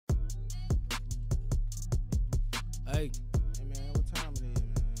Hey man, what time it is,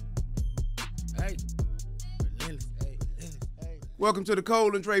 man? Hey, relentless. Hey. Welcome to the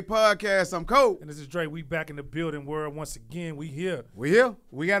Cole and Dre podcast. I'm Cole. And this is Dre. We back in the building world once again. We here. We here.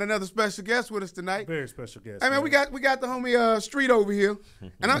 We got another special guest with us tonight. Very special guest. Hey man, we got the homie Street over here.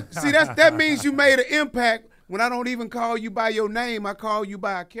 And that means you made an impact. When I don't even call you by your name, I call you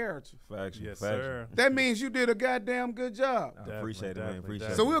by a character. Faction. Yes, faction. sir. That means you did a goddamn good job. I appreciate it, man.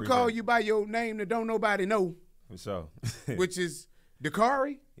 Appreciate it. So we'll Appreciate call it. you by your name that don't nobody know, For sure. which is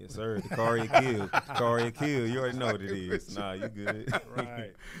Dakarai. Yes, sir. Dakarai Akil. Dakarai Akil. You already know what it is. Nah, you good.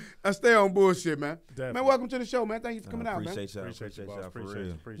 Right. I stay on bullshit, man. Definitely. Man, welcome to the show, man. Thank you for coming out, man. Appreciate y'all. Appreciate you, boss. for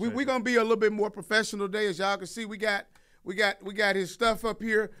Appreciate real. you. We're gonna be a little bit more professional today, as y'all can see. We got his stuff up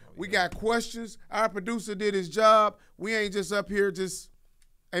here. We got questions. Our producer did his job. We ain't just up here just,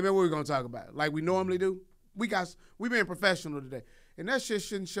 hey man, what we gonna talk about? Like we normally do. We being professional today. And that shit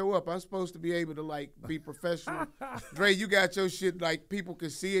shouldn't show up. I'm supposed to be able to like be professional. Dre, you got your shit like people can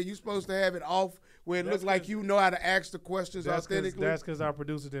see it. You supposed to have it off where it looks like you know how to ask the questions authentically. That's because our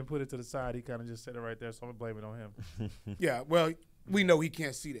producer didn't put it to the side. He kind of just said it right there, so I'm going to blame it on him. Yeah, well, we know he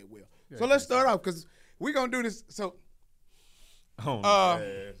can't see that well. So let's start off because we're gonna do this. So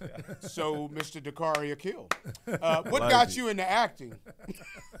so Mr. Dakarai Akil, what got you into acting?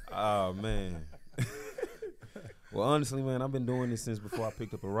 Oh, man. Well, honestly, man, I've been doing this since before I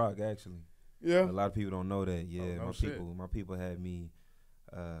picked up a rock, actually. Yeah. A lot of people don't know that. Yeah, no my shit. people had me.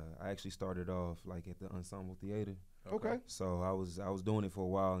 I actually started off like at the Ensemble Theater. Okay. So I was doing it for a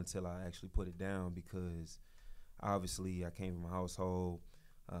while until I actually put it down because obviously I came from a household.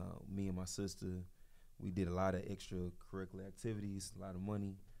 Me and my sister, we did a lot of extracurricular activities, a lot of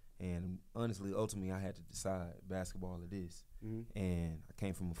money, and honestly, ultimately, I had to decide basketball or this. Mm-hmm. And I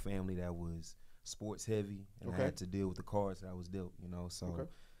came from a family that was sports heavy, and Okay. I had to deal with the cards that I was dealt. So Okay.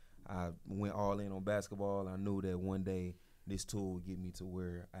 I went all in on basketball. I knew that one day this tool would get me to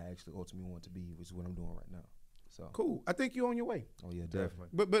where I actually ultimately want to be, which is what I'm doing right now. So Cool. I think you're on your way. Oh yeah, definitely.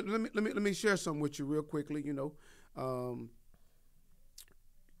 But let me share something with you real quickly. You know,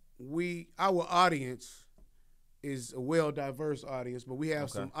 our audience is a well diverse audience, but we have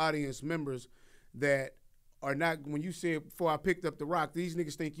some audience members that are not. When you said before I picked up the rock, these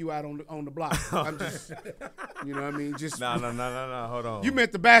niggas think you out on the block. I'm just, you know what I mean? Just No. Hold on. You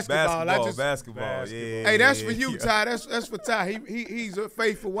meant the basketball. Basketball. Yeah. Hey, that's for yeah. you, Ty. That's for Ty. He's a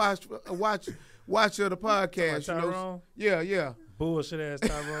faithful watcher of the podcast. You know? Tyrone? Yeah. Bullshit ass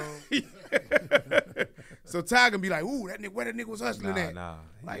Tyrone. So Ty can be like, ooh, where that nigga was hustling at? Nah.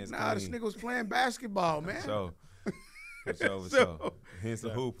 Like, nah, this nigga was playing basketball, man. For sure. So- Hence the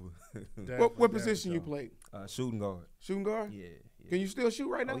hooper. What position you played? Shooting guard. Shooting guard? Yeah. Can you still shoot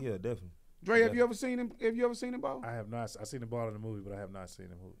right now? Oh yeah, definitely. Dre, have you ever seen him? Have you ever seen him ball? I have not. I seen the ball in the movie, but I have not seen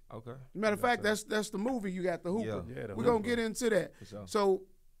him hoop. Okay. Matter of fact, that's the movie. You got the hooper. Yeah. Yeah, the We're gonna hooper. get into that. For sure. So,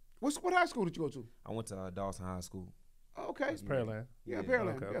 what high school did you go to? I went to Dawson High School. Oh, okay. It's Pearland. Yeah,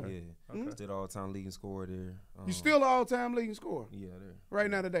 Pearland. Okay, Yeah. okay. Yeah. Mhm. Still all-time leading scorer there. You still all-time leading scorer Yeah, there. right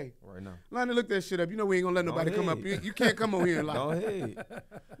now today. Right now. Lonnie, look that shit up. You know we ain't gonna let nobody come up. You can't come on here and lie. Go ahead. But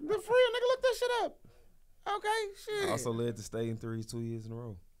for real, nigga, look that shit up. Okay, shit. I also led the state in threes 2 years in a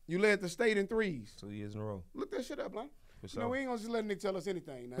row. You led the state in threes. 2 years in a row. Look that shit up, Lonnie. For You sure. know, we ain't gonna just let a nigga tell us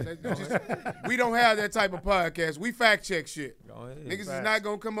anything. Now, we don't have that type of podcast. We fact check shit. Go ahead. Niggas is Facts. not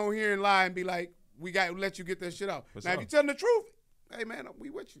gonna come on here and lie and be like, we got to let you get that shit out. For Now, if sure. you telling the truth, hey man, we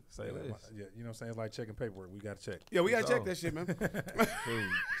with you. Say Yeah, less. you know what I'm saying? It's like checking paperwork. We got to check. Yeah, we gotta For check that shit, man. Dude,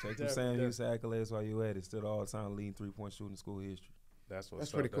 check them Sam Def- Houston accolades while you at it. Still the all-time leading three-point shooting in school history. That's what's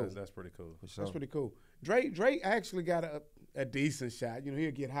That's pretty up. cool. That's pretty cool. For sure. That's pretty cool. Dre actually got a decent shot. You know,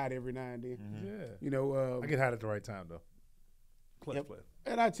 he'll get hot every now and then. Yeah. You know, I get hot at the right time, though. Clutch Yep. play.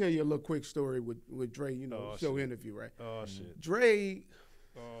 and I'll tell you a little quick story with Dre, you know, Oh, show shit. interview, right? Oh, shit. Dre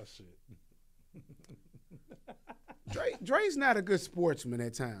Oh, shit. Dre's not a good sportsman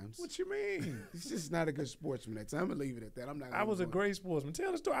at times. What you mean? He's just not a good sportsman at times. I'm gonna leave it at that. I'm not. I was a great sportsman.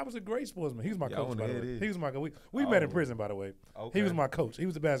 Tell the story. I was a great sportsman. He was my Yeah, I coach, wanna by the hear way. this. He was my coach. We met in prison, by the way. Okay. He was my coach. He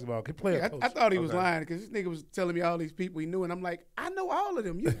was a basketball player Yeah, coach. I thought he was Okay. lying because this nigga was telling me all these people he knew, and I'm like, I know all of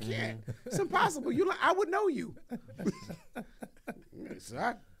them. You can't. It's impossible. I would know you. So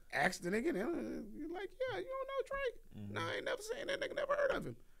I asked the nigga, and he's like, yeah, you don't know Drake? No, I ain't never seen that nigga. Never heard of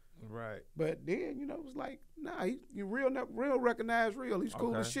him. Right. But then, you know, it was like, nah, he real recognized real. He's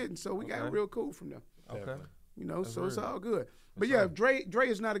cool as Okay. shit, and so we got Okay. real cool from there. Okay. Definitely. You know, That's so it's real. all good. But For yeah, sure. Dre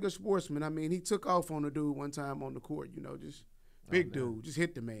is not a good sportsman. I mean, he took off on the dude one time on the court. You know, just big dude, just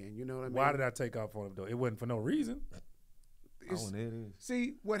hit the man. You know what I mean? Why did I take off on him, though? It wasn't for no reason. it's, Oh, there it is.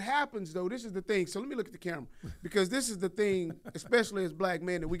 see, what happens though, this is the thing. So let me look at the camera because this is the thing, especially as black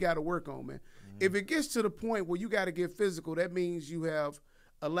men, that we got to work on, man. If it gets to the point where you got to get physical, that means you have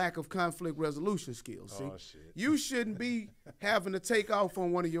a lack of conflict resolution skills. See, Oh, shit. you shouldn't be having to take off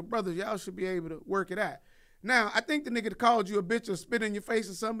on one of your brothers. Y'all should be able to work it out. Now, I think the nigga that called you a bitch or spit in your face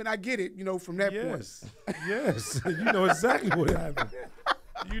or something, I get it, from that point. Yes. Yes. You know exactly what happened.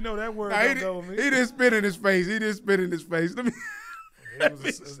 You know that word Nah, don't go with me. he didn't spit in his face. He didn't spit in his face. Let me. It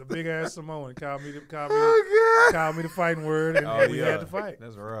was a big ass Samoan. Called me Oh, God. called me the fighting word, and Oh, we yeah. had to fight.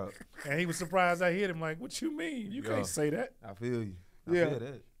 That's rough. And he was surprised I hit him. Like, what you mean? You Yeah. can't say that. I feel you. I Yeah. feel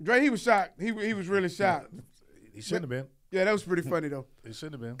that. Dre, he was shocked. He was really shocked. He shouldn't have been. Yeah, that was pretty funny though. It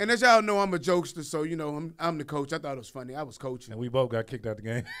shouldn't have been. And as y'all know, I'm a jokester, so I'm the coach. I thought it was funny. I was coaching. And we both got kicked out the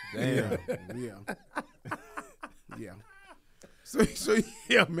game. Damn. Yeah. Yeah. So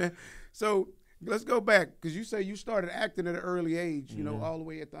yeah, man. So let's go back because you say you started acting at an early age. All the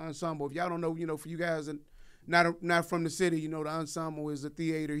way at the ensemble. If y'all don't know, for you guys and not from the city, the ensemble is a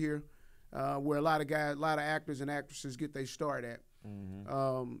theater here where a lot of actors and actresses get their start at.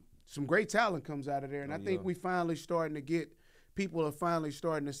 Some great talent comes out of there, and I think we finally starting to get. People are finally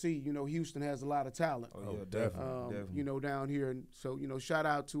starting to see, Houston has a lot of talent. Oh, yeah, definitely. Down here. And so, shout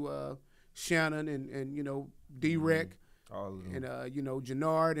out to Shannon and D-Rec All of them. and,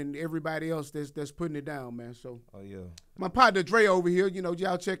 Jannard and everybody else that's putting it down, man. So Oh, yeah. my partner Dre over here,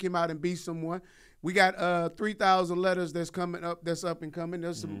 y'all check him out and be someone. We got 3,000 Letters that's coming up, that's up and coming.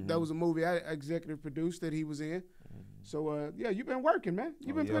 That was a movie I executive produced that he was in. So, yeah, you've been working, man.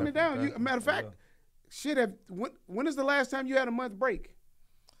 You've been putting it down. Matter of fact, when is the last time you had a month break?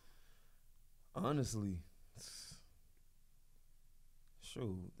 Honestly,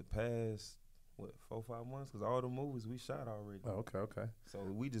 shoot, the past 4-5 months, because all the movies we shot already. Oh, okay. So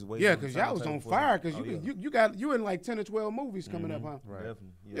we just waited. Yeah, on the because y'all was timetable on for fire them. because you in like 10 or 12 movies coming up, huh? Right.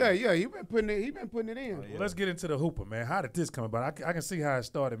 Definitely. Yeah, he been putting it in. Oh, yeah. Well, let's get into the hooper, man. How did this come about? I can see how it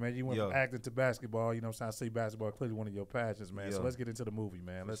started, man. You went from acting to basketball. I see basketball clearly one of your passions, man. So let's get into the movie,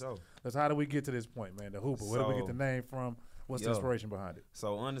 man. Let's how do we get to this point, man? The hooper. Where do we get the name from? What's the inspiration behind it?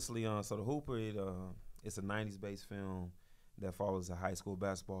 So honestly, so the Hooper, it's a '90s based film that follows a high school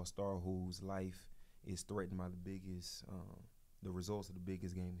basketball star whose life is threatened by the results of the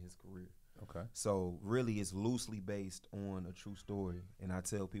biggest game in his career. Okay. So really, it's loosely based on a true story, and I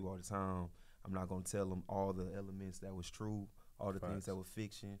tell people all the time, I'm not gonna tell them all the elements that was true, all the things that were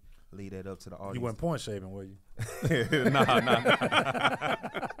fiction. Leave that up to the audience. You weren't point shaving, were you? Nah.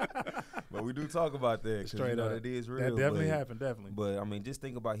 But we do talk about that. Straight up. It is real. That definitely happened, definitely. But I mean, just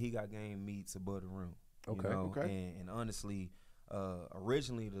think about He Got Game meets Above the Rim. Okay. Okay. And honestly,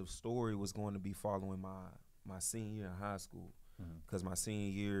 originally the story was going to be following my senior year in high school, because my senior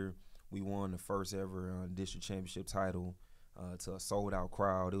year we won the first ever district championship title to a sold out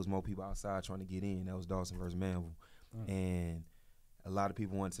crowd. There was more people outside trying to get in. That was Dawson versus Manville, and a lot of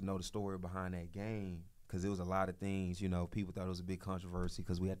people wanted to know the story behind that game because there was a lot of things. People thought it was a big controversy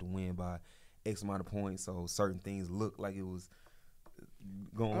because we had to win by X amount of points, so certain things looked like it was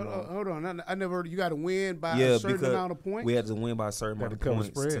going on. Hold on. I never heard you got to win by a certain amount of points. We had to win by a certain amount of points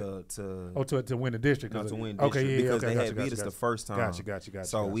to win the district. to win district Okay, because they gotcha, had beat us the first time. Gotcha.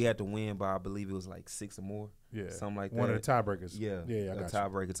 So we had to win by, I believe it was like 6 or more. Yeah, something like that. One of the tiebreakers. Yeah, I a got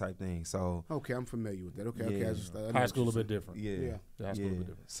tiebreaker type thing. So okay, I'm familiar with that. Okay. I just, high school a bit different. Yeah. High school a bit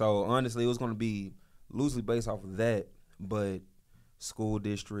different. So honestly, it was going to be loosely based off of that, but school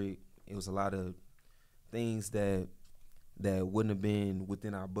district, it was a lot of things that wouldn't have been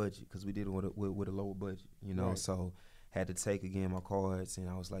within our budget because we did it with a lower budget, Right. So had to take again my cards, and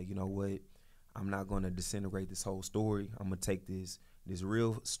I was like, you know what, I'm not going to disintegrate this whole story. I'm going to take this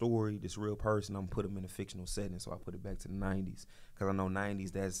real story, this real person, I'm going to put him in a fictional setting. So I put it back to the 90s because I know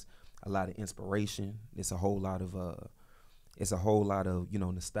 90s, that's a lot of inspiration. It's a whole lot of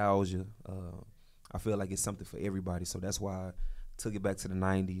nostalgia. I feel like it's something for everybody, so that's why I took it back to the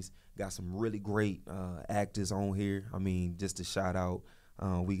 90s. Got some really great actors on here. I mean, just to shout out,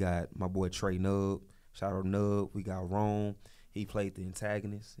 we got my boy Trey Nubb. Shout out Nubb. We got Rome. He played the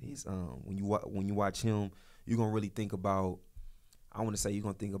antagonist. He's when you watch him, you're gonna really think about. I want to say you're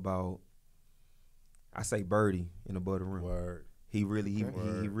gonna think about. I say Birdie in Above the Rim. Word. He really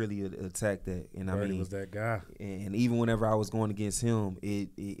attacked that, and Birdie I mean, was that guy. And even whenever I was going against him,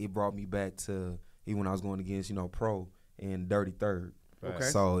 it brought me back to even when I was going against Pro and Dirty Third. Okay.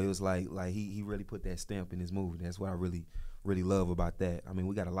 So it was like he really put that stamp in his movie. That's what I really love about that. I mean,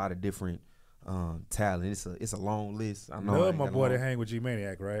 we got a lot of different talent. It's a long list. I know. Nub, my boy that hang with G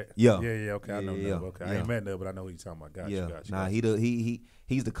Maniac, right? Yeah. Okay, I know Nub. Okay, I ain't met Nub, but I know who you talking about. Gotcha.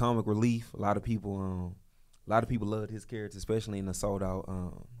 He's the comic relief. A lot of people lot of people loved his character, especially in the sold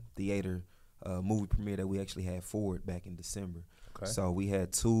out theater movie premiere that we actually had forward back in December. Okay. So we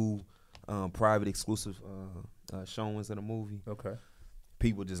had 2 private exclusive showings of the movie. Okay.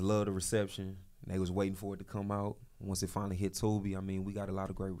 People just loved the reception. They was waiting for it to come out. Once it finally hit Tubi, I mean, we got a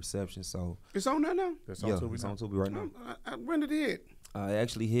lot of great reception. So it's on there now? It's on Tubi it's on Tubi right now. When did it hit? It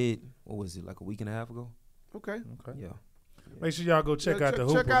actually hit, what was it, like a week and a half ago? Okay. Yeah. Make sure y'all go check out the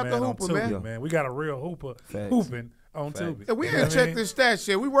Hooper, check out man, the Hooper, on Tubi, man. man. We got a real Hooper hooping on Tubi. Yeah, we ain't check this stat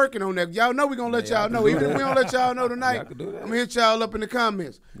shit. We working on that. Y'all know we gonna let y'all know. Even if we don't let y'all know tonight, I'm gonna hit y'all up in the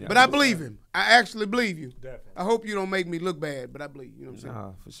comments. But I believe him. I actually believe you. Definitely. I hope you don't make me look bad, but I believe you. You know what I'm saying?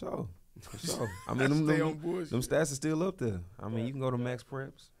 Nah, for sure. For sure. I mean, them stats are still up there. I mean, you can go to Max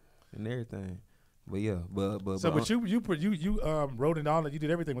Preps and everything. But yeah, but you wrote it all. You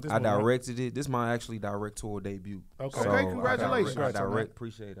did everything with this. I directed it. This is my actually directorial debut. Okay, congratulations.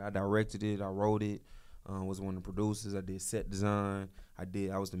 Appreciate it. I directed it. I wrote it. Was one of the producers. I did set design.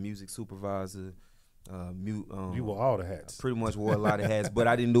 I was the music supervisor. You wore all the hats. I pretty much wore a lot of hats, but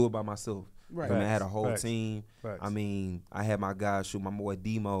I didn't do it by myself. Right. I had a whole team. Facts. I mean, I had my guys shoot. My boy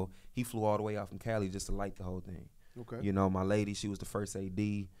Demo, he flew all the way out from Cali just to light the whole thing. Okay. You know, my lady, she was the first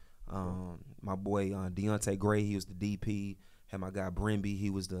AD. My boy Deontay Gray, he was the DP. Had my guy Brimby, he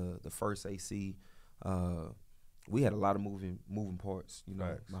was the first AC. We had a lot of moving parts, you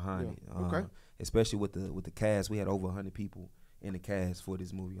know, behind it. Okay. Especially with the cast, we had over 100 people in the cast for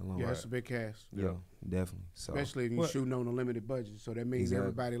this movie alone. Yeah, that's a big cast. Yeah, definitely. So especially if you're shooting on a limited budget, so that means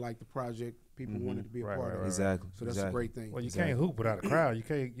everybody liked the project. People wanted to be a part of it. Exactly. So that's a great thing. Well, you can't hoop without a crowd. You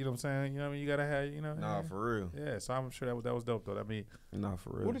can't, you know what I'm saying? You know what I mean? You gotta have, you know. Nah, for real. Yeah, so I'm sure that was dope though. I mean, nah,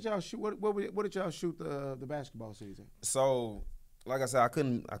 for real. What did y'all shoot? What did y'all shoot the basketball season? So, like I said, I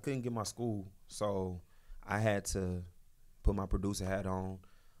couldn't get my school, so I had to put my producer hat on.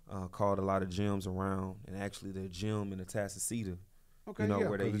 Called a lot of gyms around, and actually the gym in the Atascocita, okay, you know,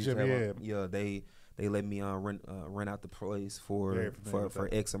 where they used to have, they let me rent out the place for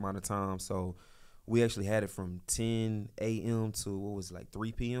X amount of time. So we actually had it from 10 a.m. to what was it, like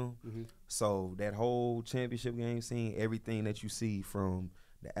 3 p.m. So that whole championship game scene, everything that you see from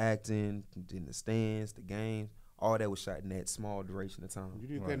the acting, in the stands, the games, all that was shot in that small duration of time. You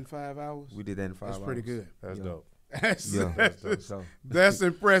did that in 5 hours? We did that in 5 hours. That's pretty good. That's dope. That's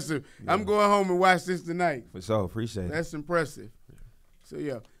impressive. Yeah. I'm going home and watch this tonight. For sure, appreciate it. That's impressive. So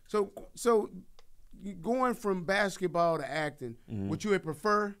yeah, so going from basketball to acting, would you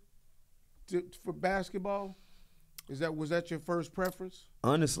prefer for basketball? Was that your first preference?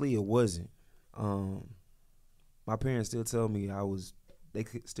 Honestly, it wasn't. My parents still tell me they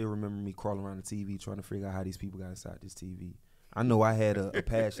could still remember me crawling around the TV trying to figure out how these people got inside this TV. I know I had a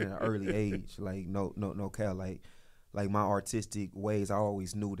passion at an early age, like no cap, like my artistic ways. I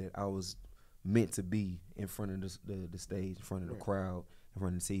always knew that I was meant to be in front of the stage, in front of the crowd, in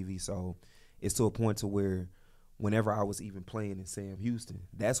front of the TV. So it's to a point to where whenever I was even playing in Sam Houston,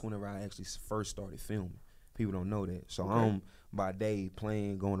 that's whenever I actually first started filming. People don't know that. So I'm by day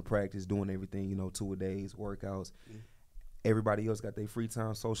playing, going to practice, doing everything, you know, 2-a-days, workouts. Everybody else got their free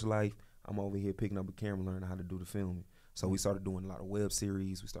time, social life. I'm over here picking up a camera, learning how to do the filming. So we started doing a lot of web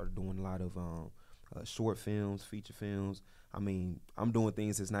series. We started doing a lot of short films, feature films. I mean, I'm doing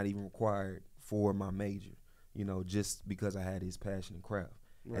things that's not even required for my major, you know, just because I had this passion and craft.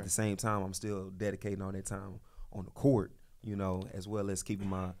 Right. At the same time, I'm still dedicating all that time on the court, you know, as well as keeping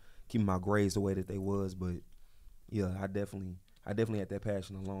my grades the way that they was. But yeah, I definitely had that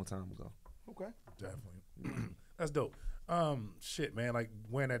passion a long time ago. Okay, definitely. That's dope. Shit, man, like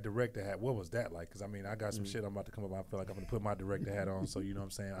wearing that director hat, what was that like? Because I mean, I got some shit I'm about to come up. I feel like I'm gonna put my director hat on. So you know what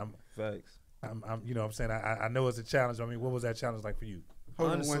I'm saying? Facts. I'm you know what I'm saying? I know it's a challenge. I mean, what was that challenge like for you?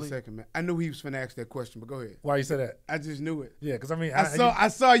 Hold on 1 second, man. I knew he was finna ask that question, but go ahead. Why you say that? I just knew it. Yeah, because I mean, I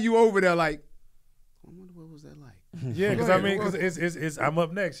saw you over there like, I wonder what was that like. Yeah, because I mean, because it's I'm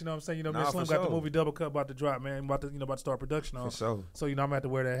up next. You know what I'm saying? You know, me and Slim got the movie Double Cut about to drop, man. About to start production on. For sure. So you know, I'm gonna have to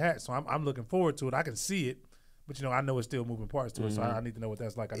wear that hat. So I'm looking forward to it. I can see it. But, you know, I know it's still moving parts to it, so I need to know what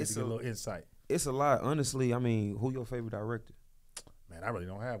that's like. I need to get a little insight. It's a lot. Honestly, I mean, who your favorite director? Man, I really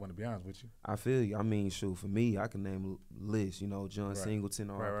don't have one, to be honest with you. I feel you. I mean, shoot, for me, I can name a list. You know, John Singleton,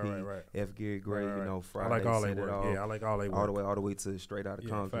 R.I.P., F. Gary Gray, you know, Friday. I like all they work. Yeah, I like all they work. All the way to Straight Outta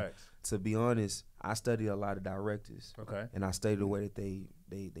Compton. Facts. To be honest, I studied a lot of directors. Okay. And I studied the way that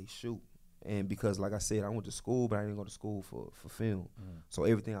they shoot. And because, like I said, I went to school, but I didn't go to school for film. So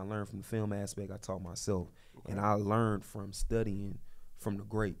everything I learned from the film aspect, I taught myself. Okay. And I learned from studying from the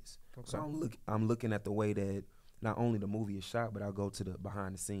greats. Okay. So I'm looking at the way that not only the movie is shot, but I'll go to the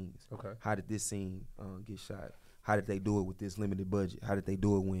behind the scenes. Okay. How did this scene get shot? How did they do it with this limited budget? How did they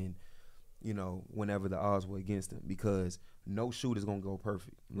do it when you know, whenever the odds were against him, because no shoot is gonna go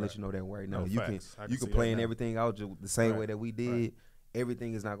perfect. Let you know that right now. No, you facts. can plan now. everything out the same Right. way that we did. Right.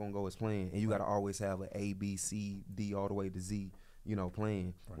 Everything is not gonna go as planned, and you gotta always have an A, B, C, D all the way to Z, you know,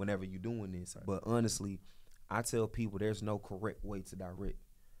 plan whenever you're doing this. But honestly, I tell people there's no correct way to direct.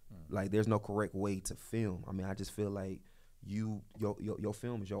 Like there's no correct way to film. I mean, I just feel like your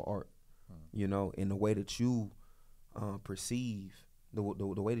film is your art, you know, and the way that you perceive the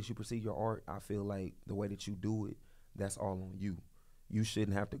way that you perceive your art, I feel like the way that you do it, that's all on you. You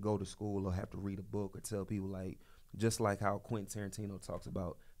shouldn't have to go to school or have to read a book or tell people, like, just like how Quentin Tarantino talks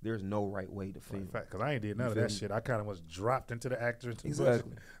about, there's no right way to film. Because I ain't did none of that shit. I kind of was dropped into the actor.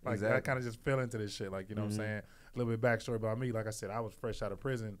 Exactly. Like I kind of just fell into this shit. Like, you know what I'm saying? A little bit backstory about me. Like I said, I was fresh out of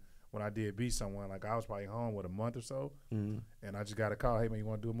prison when I did Be Someone. Like I was probably home with a month or so, and I just got a call. Hey man, you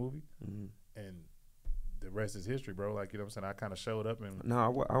want to do a movie? And the rest is history, bro. Like, you know what I'm saying? I kind of showed up and I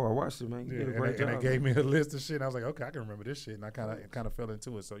watched it, man. You did a great job. And they gave me a list of shit. And I was like, okay, I can remember this shit. And I kind of fell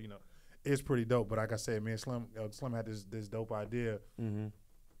into it. So, you know, it's pretty dope. But like I said, man, Slim had this dope idea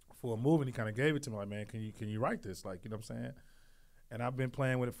for a movie, and he kind of gave it to me. Like, man, can you write this? Like, you know what I'm saying? And I've been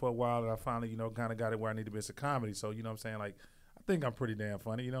playing with it for a while, and I finally, you know, kind of got it where I need to be. It's a comedy. So, you know what I'm saying? Like, I think I'm pretty damn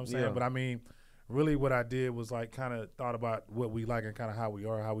funny. You know what I'm saying? Yeah. But I mean, really what I did was like kind of thought about what we like and kind of how we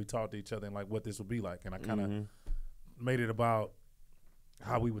are, how we talk to each other, and like what this would be like. And I kind of made it about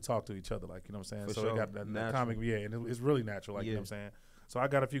how we would talk to each other, like, you know what I'm saying? For so sure. it got that comic, and it's really natural, like, you know what I'm saying? So I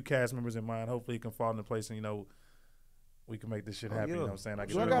got a few cast members in mind. Hopefully it can fall into place and, you know, we can make this shit happen, you know what I'm saying?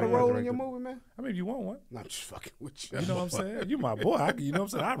 So I got a role in your movie, man? I mean, if you want one. No, I'm just fucking with you. You know what I'm saying? You my boy. You know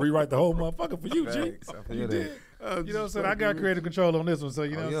what I'm saying? I rewrite the whole motherfucker for you, G. You did. You know what I'm saying? I got creative control on this one, so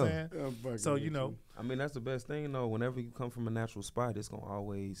you know what I'm saying? So, you know. I mean, that's the best thing, though. Whenever you come from a natural spot, it's going to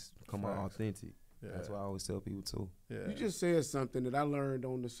always come out authentic. Yeah. That's what I always tell people, too. Yeah. You just said something that I learned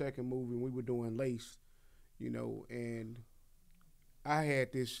on the second movie when we were doing Lace, you know, and I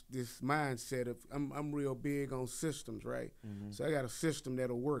had this mindset of I'm real big on systems, right? So I got a system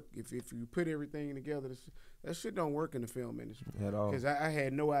that'll work. If you put everything together, that shit don't work in the film industry. At all. Because I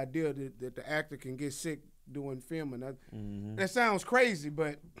had no idea that the actor can get sick doing filming. That sounds crazy,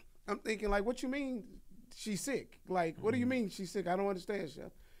 but I'm thinking, like, what you mean she's sick? Like, what do you mean she's sick? I don't understand,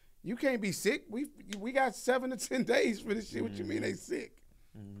 Chef. You can't be sick. We got 7 to 10 days for this shit. What you mean they sick?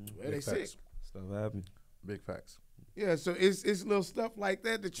 Well, they sick. Stuff happen. Big facts. Yeah, so it's little stuff like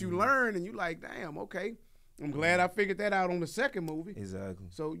that you learn, and you like, damn, okay. I'm glad I figured that out on the second movie. Exactly.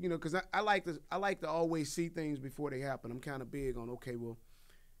 So, you know, because I like to always see things before they happen. I'm kind of big on, okay, well,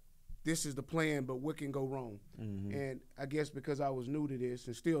 this is the plan, but what can go wrong? And I guess because I was new to this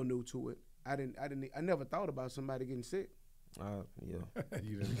and still new to it, I never thought about somebody getting sick. Yeah.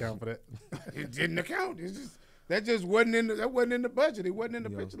 You didn't account for that? It didn't account. It's just that just wasn't in the budget. It wasn't in the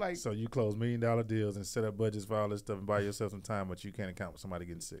picture. Like, so you close $1 million deals and set up budgets for all this stuff and buy yourself some time, but you can't account for somebody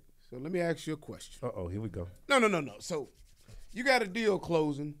getting sick. So let me ask you a question. Uh-oh, here we go. No. So you got a deal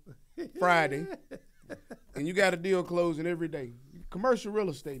closing Friday, and you got a deal closing every day. Commercial real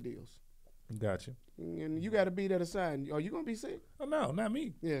estate deals. Got you. And you got to be there to sign. Are you going to be sick? Oh, no, not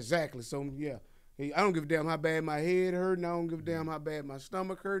me. Yeah, exactly. So, yeah. I don't give a damn how bad my head hurting. I don't give a damn how bad my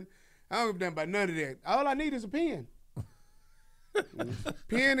stomach hurting. I don't give a damn about none of that. All I need is a pen.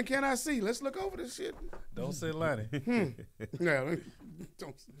 Pen and can I see? Let's look over this shit. Don't send Lonnie. No,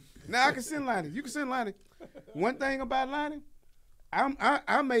 don't. Now I can send Lonnie. You can send Lonnie. One thing about Lonnie,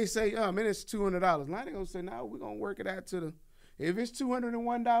 I may say, man, it's $200. Lonnie gonna say, no, we're gonna work it out to the. If it's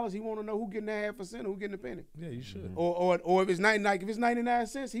 $201, he want to know who getting the half a cent, who getting the penny. Yeah, you should. Or if it's 99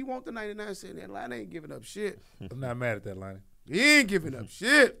 cents, he want the 99 cents. That Lonnie ain't giving up shit. I'm not mad at that, Lonnie. He ain't giving up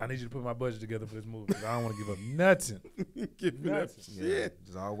shit. I need you to put my budget together for this movie. I don't want to give up nothing. Giving up shit.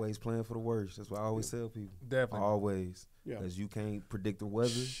 Just always plan for the worst. That's what I always tell people. Definitely. Always. Yeah. Because you can't predict the weather.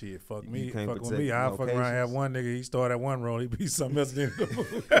 Shit, fuck You me. can't Fuck with protect me. I'll fuck around and have locations. one nigga. He start at one role. He be something else in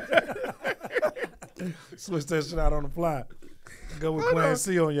the movie. Switch that shit out on the fly. Go with Plan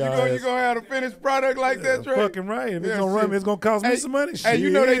C on y'all. You gonna have a finished product like that, Trey? Fucking right. If it's gonna run me, it's gonna cost me some money. Hey, you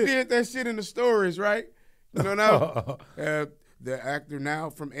know they Shit. did that shit in the stories, right? You know now, the actor now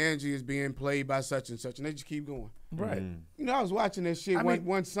from Angie is being played by such and such, and they just keep going. Right. You know, I was watching that shit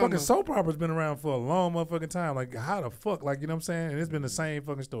one summer. Fucking soap opera's been around for a long motherfucking time. Like, how the fuck? Like, you know what I'm saying? And it's been the same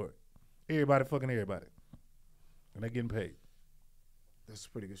fucking story. Everybody fucking everybody. And they getting paid. That's a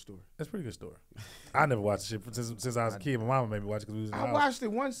pretty good story. That's a pretty good story. I never watched the shit since I was a kid. My mama made me watch it because we was in the I house. watched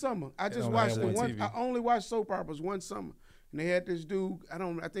it one summer. I just watched it on one. TV. I only watched soap operas one summer, and they had this dude. I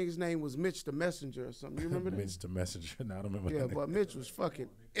think his name was Mitch the Messenger or something. You remember that? Mitch the Messenger. No, I don't remember Yeah, that. but Mitch was fucking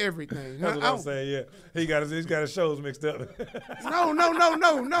everything. That's what I'm saying. Yeah, he's got his shows mixed up. No,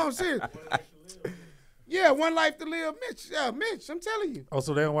 I'm serious. Yeah, One Life to Live, Mitch. Yeah, Mitch, I'm telling you. Oh,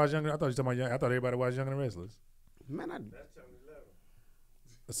 so they don't watch Younger? I thought you were talking about Young. I thought everybody watched Younger and the Restless. Man,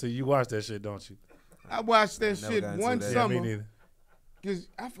 See, you watch that shit, don't you? I watched that shit one Yeah, summer. me neither. Because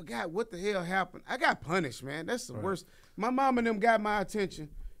I forgot what the hell happened. I got punished, man. That's the worst. My mom and them got my attention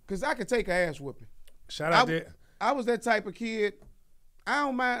because I could take an ass whooping. Shout out there. I was that type of kid. I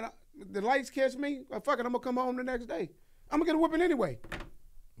don't mind. The lights catch me. Well, fuck it, I'm going to come home the next day. I'm going to get a whooping anyway.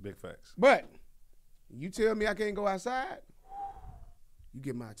 Big facts. But you tell me I can't go outside, you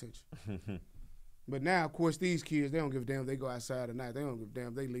get my attention. But now, of course, these kids, they don't give a damn if they go outside at night. They don't give a damn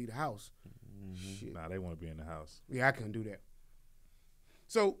if they leave the house. Shit. Nah, they want to be in the house. Yeah, I couldn't do that.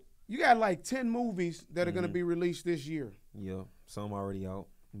 So you got like 10 movies that are going to be released this year. Yeah, some already out,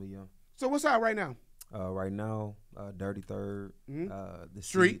 but yeah. So what's out right now? Right now, Dirty Third, the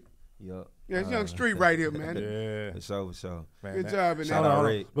Street. Yep. Yeah, it's Young Street right here, man. For sure. Man, Good job in Shout that. out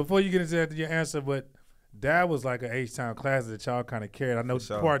Rick. Before you get into your answer, but that was like an H-Town classic that y'all kind of carried. I know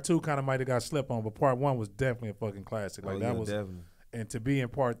part 2 kind of might have got slept on, but part 1 was definitely a fucking classic. Like that was definitely. And to be in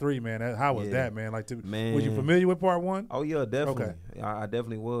part 3, man, how was that, man? Like, Man. were you familiar with part 1? Oh yeah, definitely. Okay. I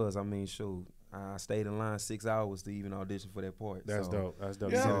definitely was. I mean, shoot, I stayed in line 6 hours to even audition for that part. That's dope. That's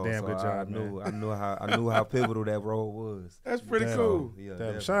dope. Yeah. You did a damn good job, man. I knew how pivotal that role was. That's pretty Damn. cool. Yeah, Damn.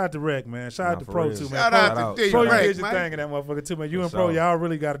 definitely. Shout out to Rec, man. Shout out to for Pro real. too, man. Shout out to D. Pro, you Rec, did your man. thing in that motherfucker too, man. You For and Pro, sure. y'all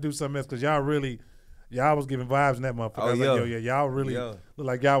really got to do something else because y'all was giving vibes in that motherfucker. Oh, I was yeah. like, yo, y'all really look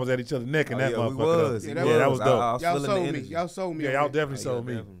like y'all was at each other's neck in that We motherfucker. was. though. Yeah, that was dope. I was Y'all feeling sold the me. energy. Y'all sold me. Yeah, on y'all that. definitely sold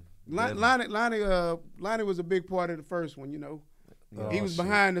me. Lonnie was a big part of the first one, you know. Yeah. He was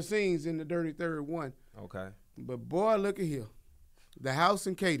behind the scenes in the Dirty Third one. Okay. But boy, look at here. The house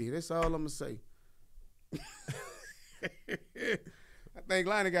and Katie. That's all I'm going to say. I think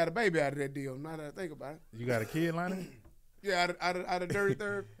Lonnie got a baby out of that deal, now that I think about it. You got a kid, Lonnie? Yeah, out of Dirty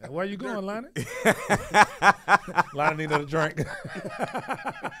Third. Where you going, Lonnie? Lonnie need another drink.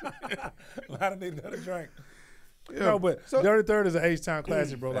 Lonnie need another drink. Yeah. No, but So- Dirty Third is an H-Town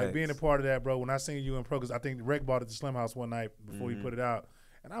classic, bro. Like Facts. being a part of that, bro. When I seen you in Pro, because I think Rec bought it to Slim House one night before he put it out.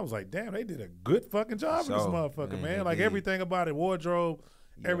 And I was like, damn, they did a good fucking job with this Sure. motherfucker, Man, man. they Like did. everything about it, wardrobe,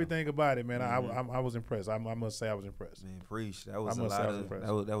 everything about it, man. I was impressed. I must say I was impressed. Man, preach. That was I a must say I lot was of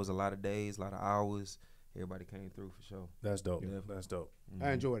impressed. that was a lot of days, a lot of hours. Everybody came through for sure. That's dope. Yeah. That's dope.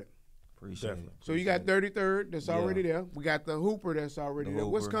 I enjoyed it. Appreciate Definitely. it. So you got Appreciate 33rd that's Yeah. already there. We got the Hooper that's already The there.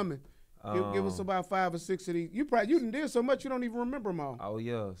 What's Hooper. coming? it. Give us about 5 or 6 of these. You done did so much you don't even remember them all. Oh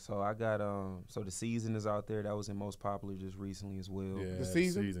yeah, so I got so the season is out there. That was in most popular just recently as well. Yeah, The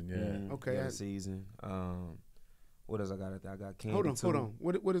season? yeah. Mhm. Okay, Yeah, I- the season. What else I got out there? I got Candy. Hold on.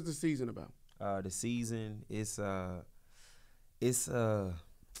 What is the season about? The season it's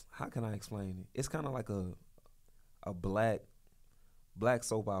how can I explain it? It's kind of like a black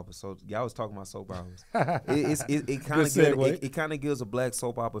soap opera. So y'all was talking about soap operas. it kind of segue. it kind of gives a black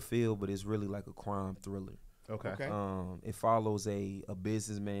soap opera feel, but it's really like a crime thriller. Okay. It follows a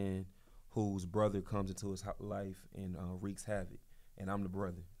businessman whose brother comes into his life and wreaks havoc. And I'm the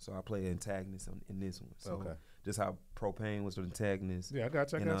brother, so I play an antagonist in this one. So just how Propane was the antagonist. Yeah, I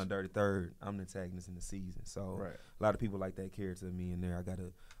got you. And Dirty Third, I'm the antagonist in the season. So a lot of people like that character of me in there. I got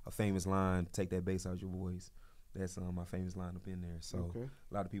a famous line, take that bass out your voice. That's my famous line up in there. So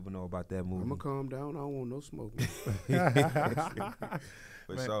a lot of people know about that movie. I'm going to calm down. I don't want no smoke.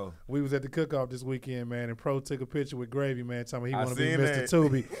 For Man, sure. we was at the cook-off this weekend, man, and Pro took a picture with Gravy, man, telling me he I want to be seen Mr. that.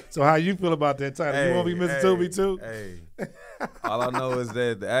 Tubi. So how you feel about that title? You want to be Mr. Tubi too? Hey, all I know is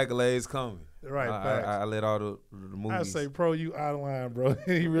that the accolades coming. Right, I let all the movies. I say, Pro, you out of line, bro.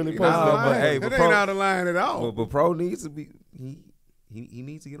 He really Nah, posted Nah, but that. hey, that but ain't Pro- out of line at all. But Pro needs to be he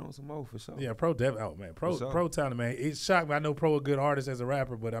needs to get on some more for sure. Yeah, Pro definitely. Oh man, Pro For sure. Pro talented, man. It shocked me. I know Pro a good artist as a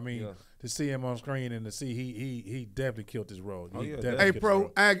rapper, but I mean Yeah. to see him on screen and to see he definitely killed his role. Oh, He yeah, definitely Hey, killed his Pro,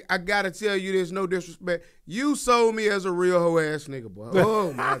 role. I got to tell you this, no disrespect. You sold me as a real hoe-ass nigga, boy.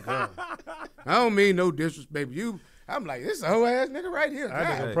 Oh, my God. I don't mean no disrespect. I'm like, this is a hoe-ass nigga right here. I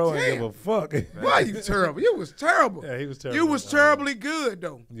God think Pro ain't damn. give a fuck. Boy, you terrible. You was terrible. Yeah, he was terrible. You was terribly good,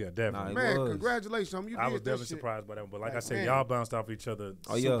 though. Yeah, definitely. Nah, Man, was. congratulations on you. I did was that definitely shit. surprised by that. But like I Like, said, man. y'all bounced off each other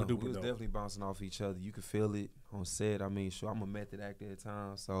Oh super yeah, duper we was dope. definitely bouncing off each other. You could feel it on set. I mean, sure, I'm a method actor at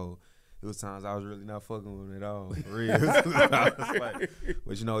times, so it was times I was really not fucking with him at all, for real. I was like,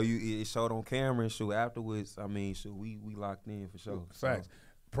 but you know, it showed on camera and shoot afterwards. I mean, shoot, we locked in for sure. Facts.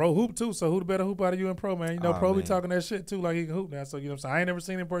 Pro hoop too, so who the better hoop out of you and Pro, man? You know, Aw, Pro be man. talking that shit too, like he can hoop now. So you know what I'm saying? I ain't never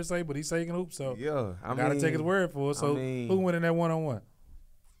seen him per se, but he say he can hoop, so Yeah, I gotta mean, take his word for it. So I mean, who win in that 1-on-1?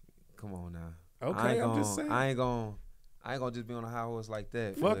 Come on now. Okay, I'm just saying. I ain't gonna I ain't gonna just be on a high horse like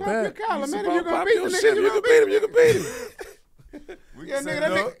that. Fuck Pop that. your collar, You man. supposed If you gonna pop beat your the nigga, shit. you You gonna can beat him. You can beat him. Yeah, nigga,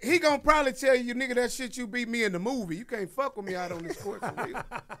 that nigga, he gonna probably tell you, nigga, that shit you beat me in the movie. You can't fuck with me out on this court for real.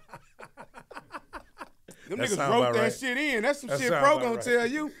 Them That niggas sound wrote about that right. shit in. That's some That shit sound Pro about gonna right. tell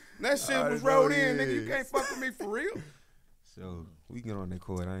you. That shit I was know wrote he in, nigga. You is. can't fuck with me for real. So we get on that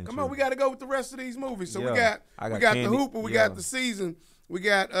court. I ain't Come on, we gotta go with the rest of these movies. So we Yeah. got I got the Candy. Hooper, we Yeah. got the Season, we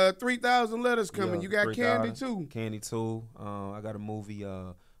got 3,000 Letters coming. Yeah, You got 3,000. Candy too. Candy too. I got a movie,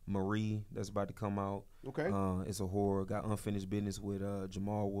 Marie, that's about to come out. Okay. It's a horror. Got Unfinished Business with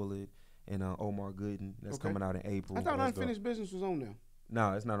Jamal Willard and Omar Gooden. That's Okay. coming out in April. I thought That's Unfinished Business was on there.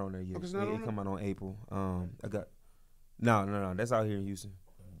 No, it's not on there yet. Okay, it's not on It there? come out on April. I got no. That's out here in Houston.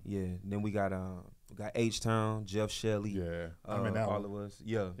 Yeah. Then we got H-Town, Jeff Shelley. Yeah, I'm in that all one. of us.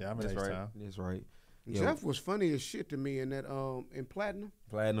 Yeah. Yeah, I'm in that's right. H-Town. That's right. Yeah. Jeff was funny as shit to me in that in Platinum.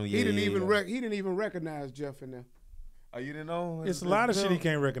 Platinum. Yeah. He didn't yeah. he didn't even recognize Jeff in there. Oh, you didn't know? It's a lot of shit he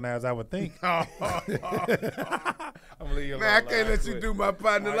can't recognize, I would think. I'm gonna leave you alone. Man, I can't let you do my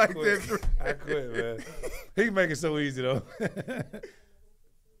partner like quit. that. I quit, man. He make it so easy though.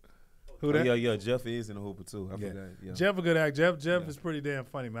 Who that? Yeah. Jeff is in the Hooper too. I Yeah. forgot. Yeah. Jeff a good actor. Jeff is pretty damn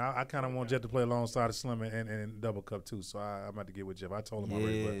funny, man. I kind of want Jeff to play alongside of Slim and Double Cup too. So I'm about to get with Jeff. I told him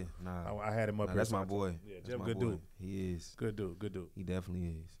already, but I had him up here. That's so my I told boy. him. Yeah, That's Jeff, my good boy. dude. He is. Good dude. Good dude. He definitely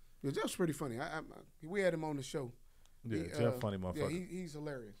is. Yeah, Jeff's pretty funny. We had him on the show. Yeah, Jeff funny motherfucker. Yeah, he's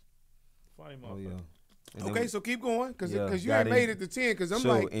hilarious. Funny Oh motherfucker. yeah. And Okay, then- so keep going, cause Yeah, you got ain't it. made it to 10, cause I'm so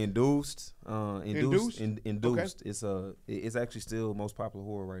like, induced. Induced? Induced. It's actually still most popular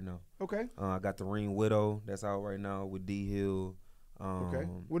horror right now. okay, I got The Ring Widow. That's out right now with D Hill. okay.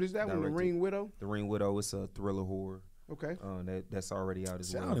 What is that one? The directed- Ring Widow? The Ring Widow. It's a thriller horror. Okay. That's already out as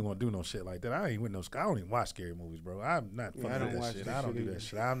See, I well. don't even want to do no shit like that. I ain't with no. I don't even watch scary movies, bro. I'm not fucking I don't with watch that shit. that I don't shit do either. that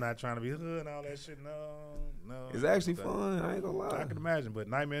shit. I'm not trying to be hood and all that shit. No. It's actually fun. I ain't gonna lie. I can imagine, but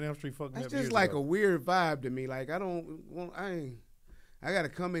Nightmare on Elm Street fucked me That's up just years like ago. a weird vibe to me. Like I gotta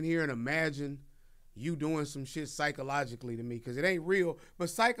come in here and imagine you doing some shit psychologically to me, cause it ain't real. But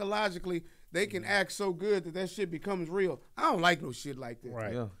psychologically, they can act so good that shit becomes real. I don't like no shit like that.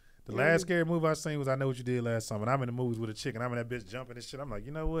 Right. Yeah. The last scary movie I seen was I Know What You Did Last Summer. And I'm in the movies with a chick, and I'm in that bitch jumping and shit. I'm like,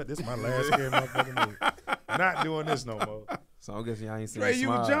 you know what? This is my last scary motherfucking movie. Not doing this no more. So I'm guessing y'all ain't seen Trey, you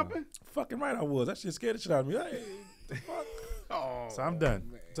Smile. was jumping? Fucking right I was. That shit scared the shit out of me. Hey, the fuck? Oh, So I'm done.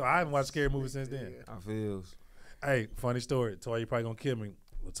 man. So I haven't watched scary movies since then. I feels. Hey, funny story. Toya probably gonna kill me.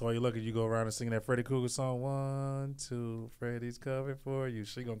 Well, Toya, look at you go around and singing that Freddy Krueger song. 1, 2, Freddy's coming for you.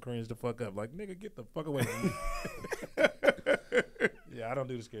 She gonna cringe the fuck up. Like, nigga, get the fuck away from me. Yeah, I don't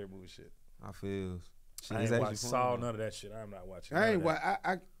do the scary movie shit. I feels. Shit, I it's ain't actually watched fun, Saw, though. none of that shit. I'm not watching. I none ain't. of that.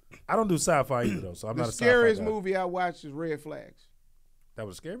 I I don't do sci-fi either though, so I'm the not a scariest sci-fi guy. movie I watched is Red Flags. That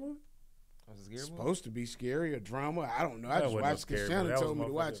was a scary movie? That's a scary movie? Supposed to be scary or drama. I don't know. I That just wasn't no watched scary because movie. Shannon That was told me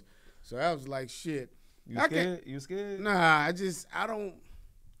to watch. motherfucking- So I was like, shit. You I scared? You scared? Nah, I don't.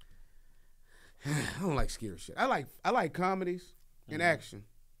 I don't like scary shit. I like comedies and action.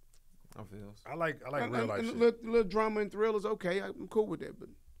 I feels. I like real life and shit. little drama and thrillers. Okay, I'm cool with that. But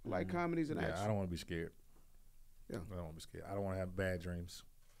I like comedies and Yeah, action. I don't want to be scared. Yeah. I don't want to be scared. I don't want to have bad dreams.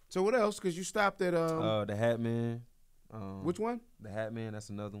 So what else? Because you stopped at The Hat Man. which one? The Hat Man. That's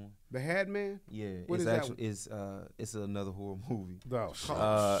another one. The Hat Man. Yeah. What it's is that actually it's another horror movie. Oh, shit.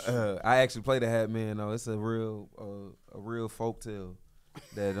 I actually play the Hat Man though. It's a real folk tale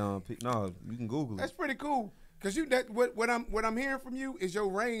that no, you can Google That's it. pretty cool. Cause what I'm hearing from you is your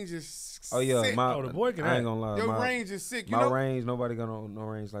range is Oh yeah, sick. my Oh, the boy can I ain't act. gonna lie. Your my range is sick. You my know, range, nobody got no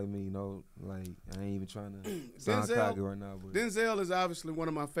range like me. No, like I ain't even trying to sound Denzel- cocky right now. But Denzel is obviously one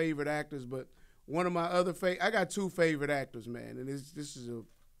of my favorite actors, but one of my other I got two favorite actors, man, and this is a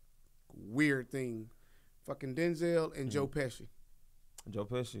weird thing. Fucking Denzel and Joe Pesci. Joe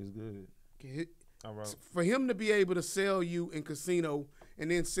Pesci is good. All right. For him to be able to sell you in Casino and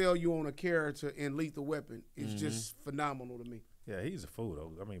then sell you on a character in Lethal Weapon is just phenomenal to me. Yeah, he's a fool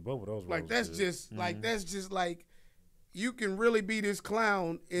though. I mean, both of those. Like roles that's good. just like you can really be this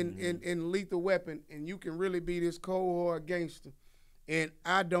clown in Lethal Weapon, and you can really be this cold hard gangster, and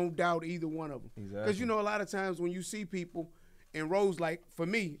I don't doubt either one of them. Exactly. Because you know a lot of times when you see people in roles like, for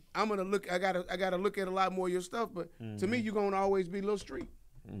me, I'm gonna look. I gotta look at a lot more of your stuff, but to me, you're gonna always be Lil Street.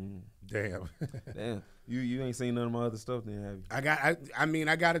 Damn. Damn, you ain't seen none of my other stuff, then have you?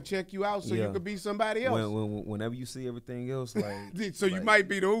 I gotta check you out so you Yeah. could be somebody else. Whenever you see everything else, like So you might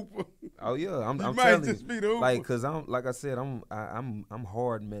be the hooper. oh yeah, I'm might telling just you, be the hooper. like, cause I'm like I said, I'm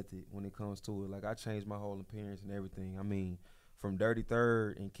hard method when it comes to it. Like I changed my whole appearance and everything. I mean, from Dirty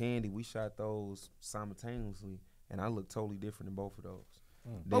Third and Candy, we shot those simultaneously, and I look totally different in both of those.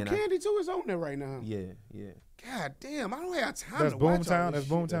 Oh, Candy too is on there right now. Yeah. God damn, I don't have time That's to watch all Boomtown. this That's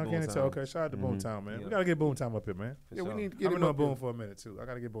shit. Boomtown. Candy too. Okay, shout out to Boomtown, man. Yeah. We gotta get Boomtown up here, man. Yeah, we need to I've get been him doing up Boom here. for a minute too. I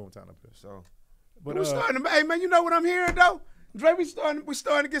gotta get Boomtown up here. So, But we starting to, hey man, you know what I'm hearing though? Dre, we starting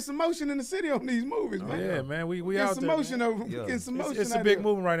to get some motion in the city on these movies, man. Yeah, man, we Get out some there. motion over. Get some motion. It's a out big here.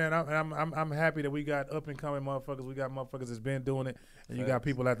 movement right now, and I'm happy that we got up and coming motherfuckers. We got motherfuckers that's been doing it, and you got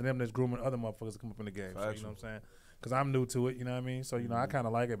people after them that's grooming other motherfuckers to come up in the game. So, you know what I'm saying? Because I'm new to it, you know what I mean? So, you know, I kind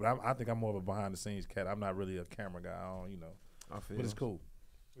of like it, but I think I'm more of a behind the scenes cat. I'm not really a camera guy. I don't, you know. But it's cool.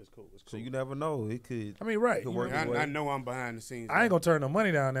 It's cool. So you never know. It could. I mean, right. Could work I know I'm behind the scenes. I ain't gonna turn no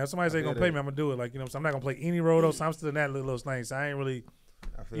money down there. Somebody's ain't gonna pay me. I'm gonna do it. Like, you know, so I'm not gonna play any role though. So I'm still in that little thing. So I ain't really,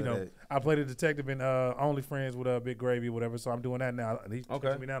 you know, I played a detective in Only Friends with Big Gravy, or whatever. So I'm doing that now. He's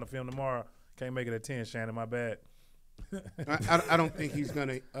texting me down to film tomorrow. Can't make it at 10, Shannon. My bad. I don't think he's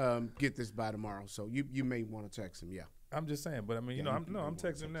gonna get this by tomorrow. So you may want to text him. Yeah. I'm just saying, but I mean, you know, I'm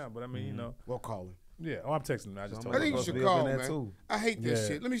texting him now. But I mean, you know, we'll call him. Yeah, I'm texting him. I just told I him. think you should call, man. I hate this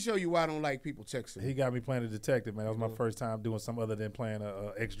shit. Let me show you why I don't like people texting. He got me playing a detective, man. That was my first time doing something other than playing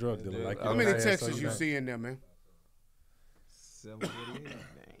a ex-drug dealer. Like, how many texts you see in there, man? 748, man.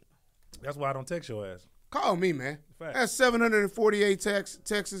 That's why I don't text your ass. Call me, man. That's 748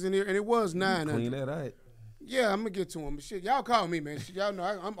 texts in here, and it was 900. Clean that out. Yeah, I'm gonna get to him. But shit, y'all call me, man. Shit, y'all know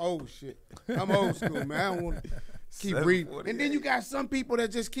I'm old shit. I'm old school, man. I don't want to keep reading. And then you got some people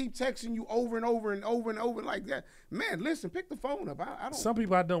that just keep texting you over and over and over and over like that. Man, listen, pick the phone up. I don't. Some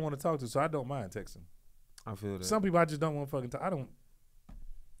people I don't want to talk to, so I don't mind texting. I feel that. Some people I just don't want to fucking talk. I don't,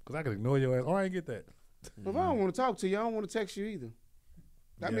 because I can ignore your ass. Oh, I ain't get that. If I don't want to talk to you, I don't want to text you either.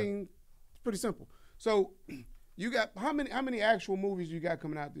 I mean, it's pretty simple. So, you got how many actual movies you got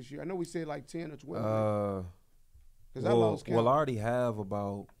coming out this year? I know we said like 10 or 12. I already have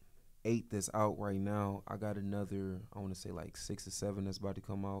about 8 that's out right now. I got another, I want to say like 6 or 7 that's about to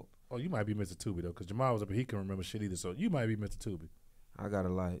come out. Oh, you might be Mr. Tubi though, because Jamal was up here. He can't remember shit either. So you might be Mr. Tubi. I got a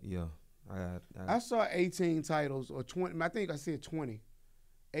lot, yeah. I saw 18 titles or 20. I think I said 20.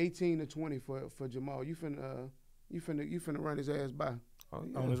 18 to 20 for Jamal. You finna run his ass by. Oh,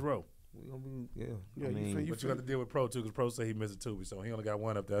 yeah. On his row. We gonna be, yeah. Yeah, I mean, but you got to deal with Pro too, because Pro say he Mr. Tubi, so he only got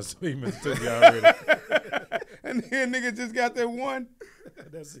one up there, so he Mr. Tubi already. And then nigga just got that one.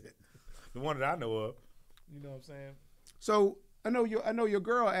 That's it. The one that I know of. You know what I'm saying? So I know your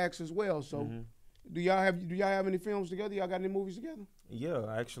girl acts as well. So do y'all have any films together? Y'all got any movies together?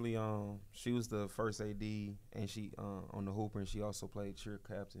 Yeah, actually, she was the first AD, and she on the Hooper, and she also played cheer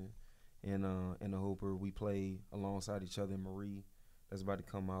captain. And in the Hooper, we played alongside each other in Marie. That's about to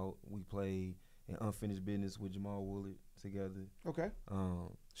come out. We played in Unfinished Business with Jamal Woolard together. Okay.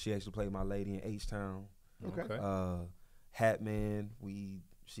 She actually played my lady in H-Town. Okay. Hatman,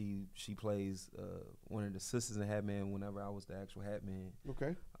 she plays one of the sisters in Hatman whenever I was the actual Hatman.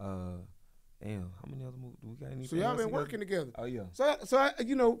 Okay. Damn, how many other movies do we got? Anything so y'all been working together. Oh yeah. So I,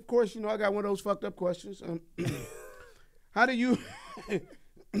 of course, I got one of those fucked up questions. How does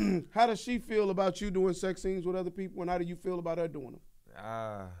she feel about you doing sex scenes with other people, and how do you feel about her doing them?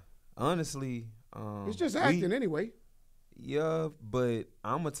 Honestly, it's just acting anyway. Yeah, but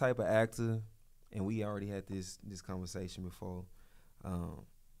I'm a type of actor, and we already had this conversation before. I'm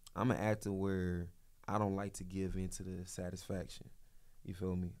an actor where I don't like to give into the satisfaction. You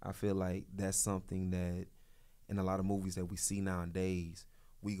feel me? I feel like that's something that in a lot of movies that we see nowadays,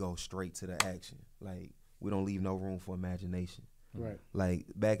 we go straight to the action. Like, we don't leave no room for imagination. Right. Like,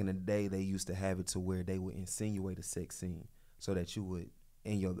 back in the day, they used to have it to where they would insinuate a sex scene so that you would,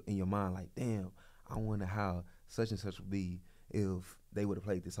 in your mind, like, damn, I wonder how such and such would be if they would have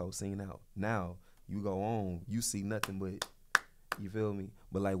played this whole scene out. Now, you go on, you see nothing but, you feel me?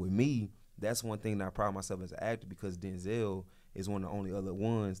 But like with me, that's one thing that I pride myself as an actor, because Denzel is one of the only other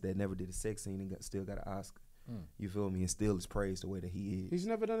ones that never did a sex scene and still got an Oscar. You feel me? And still is praised the way that he is. He's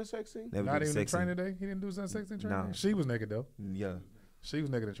never done a sex scene? Not even in Training Day? He didn't do some sex scene Training Day? She was naked though. Yeah. She was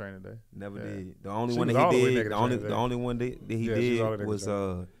naked in Training Day. Never did. The only one that he did, the only one that he did was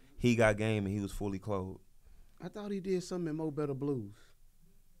He Got Game, and he was fully clothed. I thought he did something in Mo Better Blues.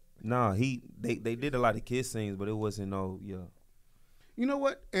 Nah, they did a lot of kiss scenes, but it wasn't You know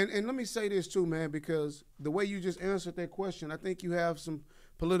what? And let me say this too, man, because the way you just answered that question, I think you have some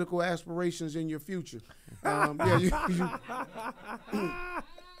political aspirations in your future. That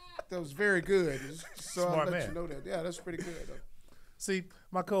was very good. So Smart I'll let man. you know that. Yeah, that's pretty good though. See,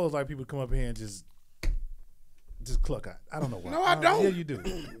 my co-hosts like people come up here and just cluck out. I don't know why. No, I don't. Yeah, you do.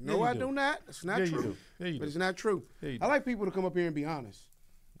 No, I do not. It's not true. You do. Yeah, you but do. it's not true. Yeah, you I do. like people to come up here and be honest.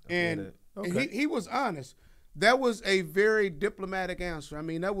 And Okay. he was honest. That was a very diplomatic answer. I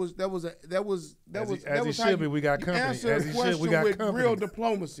mean, that was should be. We got company. Answer the question with real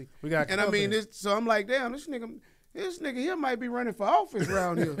diplomacy. We got and company. I mean, so I'm like, damn, this nigga here might be running for office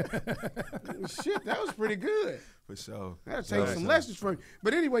around here. Shit, that was pretty good. For sure. That'll take some lessons from you.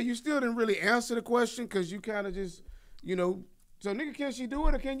 But anyway, you still didn't really answer the question because you kind of just, so nigga, can she do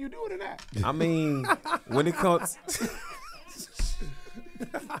it or can you do it or not? I mean, when it comes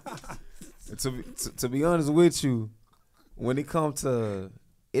to be honest with you, when it comes to,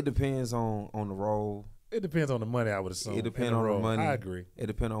 it depends on the role. It depends on the money, I would assume. It depends on the money. I agree. It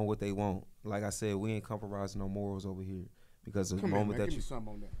depends on what they want. Like I said, we ain't compromising no morals over here because the moment that give you me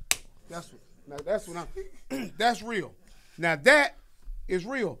something on that. That's what I'm. That's real. Now that is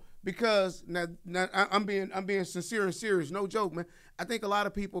real because now I'm being sincere and serious. No joke, man. I think a lot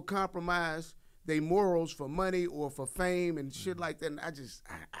of people compromise their morals for money or for fame and shit like that. And I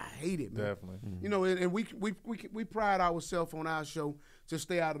hate it, man. Definitely. Mm-hmm. And we pride ourselves on our show to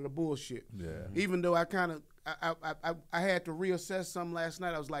stay out of the bullshit. Yeah. Even though I had to reassess something last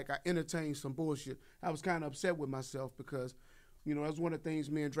night. I was like, I entertained some bullshit. I was kind of upset with myself because, that's one of the things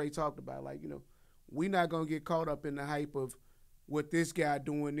me and Dre talked about. Like, we not gonna get caught up in the hype of what this guy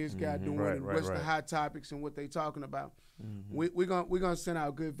doing, and what's the hot topics and what they talking about. Mm-hmm. We're gonna send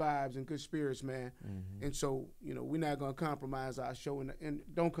out good vibes and good spirits, man. Mm-hmm. And so, we're not gonna compromise our show and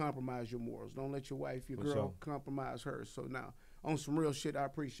don't compromise your morals. Don't let your wife, your girl compromise hers. So now, on some real shit, I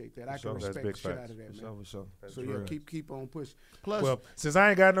appreciate that. I can respect the shit out of that, man. For sure. So yeah, keep on pushing. Plus, well, since I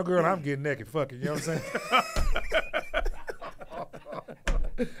ain't got no girl, I'm getting naked. Fuck it, you know what I'm saying?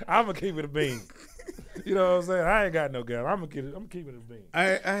 I'm gonna keep it a bean. You know what I'm saying? I ain't got no girl. I'm keeping it a bean.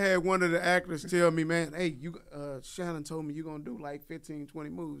 I had one of the actors tell me, man, hey, Shannon told me you're gonna do like 15, 20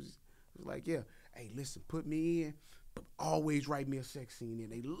 movies. I was like, yeah. Hey, listen, put me in, but always write me a sex scene in.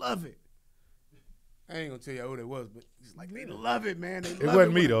 They love it. I ain't gonna tell you who it was, but it's like they love it, man. It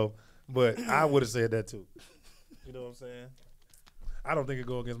wasn't me though, but I would have said that too. You know what I'm saying? I don't think it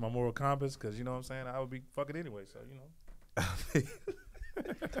go against my moral compass because you know what I'm saying. I would be fucking anyway, so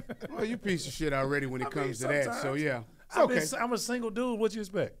Well, you piece of shit already when it comes to that. So yeah, okay. I'm a single dude. What you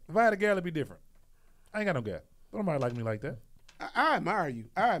expect? If I had a gal, it'd be different. I ain't got no gal. Nobody like me like that. I admire you.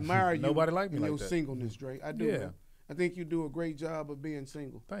 I admire you. Nobody like me like your that. Singleness, Dre. I do. Yeah. I think you do a great job of being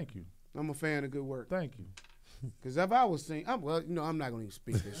single. Thank you. I'm a fan of good work. Thank you. Because if I was single, I'm not going to even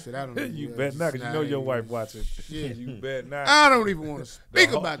speak this shit. I don't know. You bet not, because you know your wife watching. Shit. You bet not. I don't even want to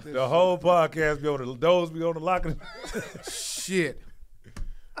speak about this. The whole podcast be on the doors be on the locker. Shit.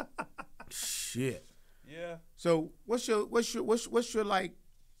 Yeah. So what's your like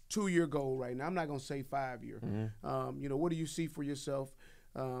 2-year goal right now? I'm not gonna say 5-year. Mm-hmm. What do you see for yourself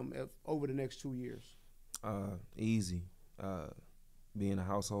over the next 2 years? Easy. Being a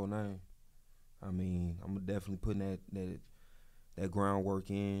household name. I mean, I'm definitely putting that groundwork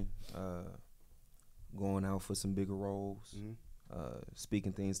in. Going out for some bigger roles. Mm-hmm.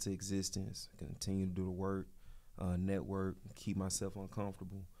 Speaking things to existence. Continue to do the work. Network. Keep myself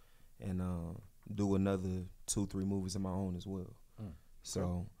uncomfortable. And do another 2-3 movies of my own as well.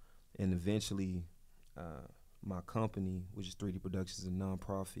 So, and eventually, my company, which is 3D Productions, a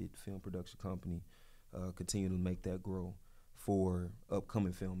nonprofit film production company, continue to make that grow for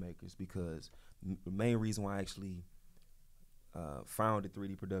upcoming filmmakers. Because the main reason why I actually founded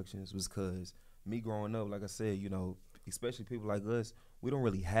 3D Productions was because me growing up, like I said, especially people like us, we don't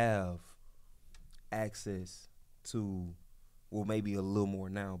really have access to. Well, maybe a little more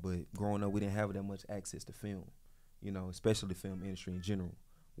now, but growing up, we didn't have that much access to film, especially the film industry in general,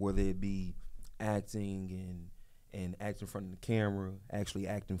 whether it be acting and acting in front of the camera, actually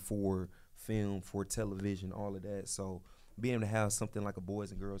acting for film, for television, all of that. So being able to have something like a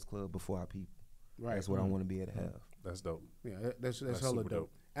Boys and Girls Club before our people, right. That's what I want to be able to have. That's dope. Yeah, that's hella dope.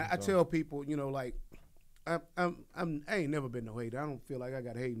 I tell people, like, I ain't never been no hater. I don't feel like I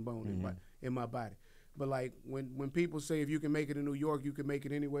got a hating bone in my body. But like when people say if you can make it in New York, you can make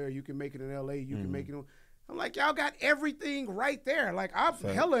it anywhere. You can make it in L.A. You can make it. I'm like, y'all got everything right there. Like I'm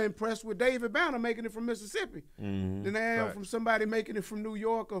hella impressed with David Banner making it from Mississippi than I am from somebody making it from New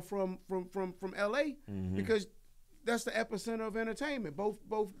York or from L.A. Because that's the epicenter of entertainment.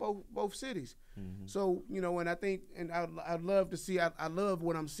 Both cities. So and I think I'd love to see. I love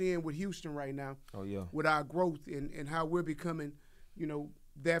what I'm seeing with Houston right now. Oh yeah. With our growth and how we're becoming,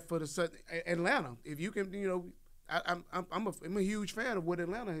 that for the Atlanta. If you can, I'm a huge fan of what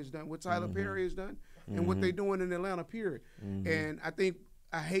Atlanta has done, what Tyler Perry has done, and what they're doing in Atlanta. Period. And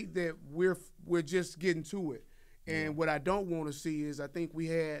I hate that we're just getting to it. And what I don't want to see is I think we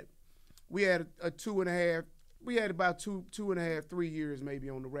had a 2.5. We had about two and a half, 3 years maybe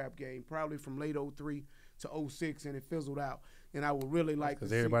on the rap game, probably from late 03 to 06 and it fizzled out. And I would really like to see.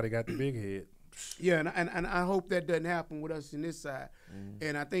 Because everybody got the big head. Yeah, and I hope that doesn't happen with us in this side.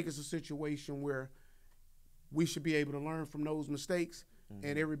 And I think it's a situation where we should be able to learn from those mistakes,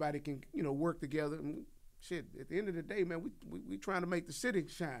 and everybody can, work together. And shit, at the end of the day, man, we trying to make the city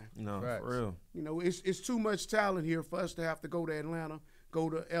shine. No, for real. It's too much talent here for us to have to go to Atlanta, go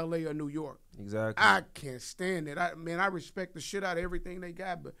to L.A. or New York. Exactly. I can't stand it. I respect the shit out of everything they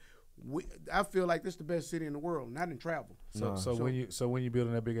got, but I feel like this is the best city in the world, not in travel. So when you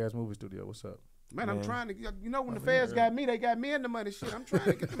building that big ass movie studio, what's up? Man, I'm trying to. When the feds got me, they got me in the money. Shit, I'm trying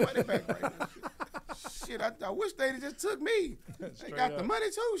to get the money back right now. Shit, I wish they just took me. They got the money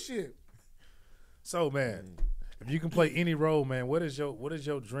too. Shit. So man, if you can play any role, man, what is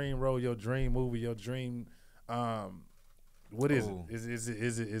your dream role, your dream movie, your dream? What is it?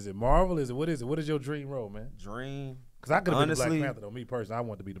 Is it Marvel? What is it? What is your dream role, man? Dream. Because I could have been the Black Panther, though. Me personally, I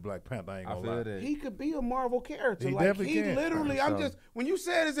want to be the Black Panther. I ain't gonna lie. He could be a Marvel character. He like definitely he can. literally. I'm just when you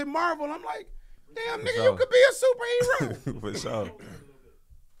said is it Marvel, I'm like, damn nigga, sure. you could be a superhero. For sure.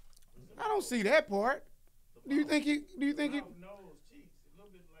 I don't see that part. Do you think he?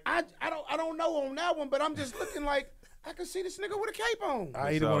 I don't know on that one, but I'm just looking like I can see this nigga with a cape on.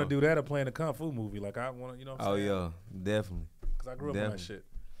 I either want to do that or play in a kung fu movie. Like I want to, you know what I'm saying? Oh yeah, definitely. Because I grew up on that shit.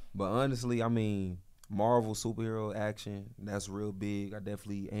 But honestly, I mean, Marvel superhero action, that's real big. I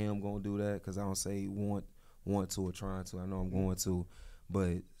definitely am going to do that because I don't say want to or trying to. I know I'm going to.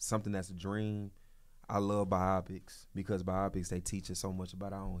 But something that's a dream, I love biopics because biopics, they teach us so much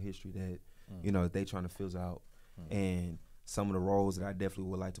about our own history that, they trying to fill out. And some of the roles that I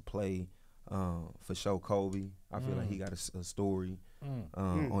definitely would like to play, for sure, Kobe. I feel like he got a story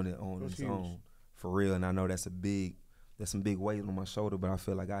on his own, for real. And I know that's some big weight on my shoulder, but I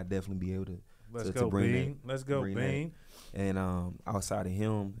feel like I'd definitely be able to. Let's go, Bean. And outside of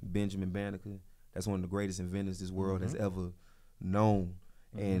him, Benjamin Banneker, that's one of the greatest inventors this world has ever known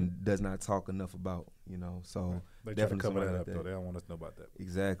and does not talk enough about, So they try to cover that up, though. They don't want us to know about that.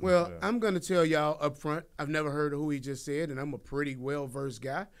 Exactly. Well, I'm going to tell y'all up front, I've never heard of who he just said, and I'm a pretty well-versed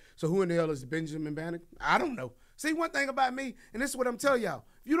guy. So who in the hell is Benjamin Banneker? I don't know. See, one thing about me, and this is what I'm telling y'all,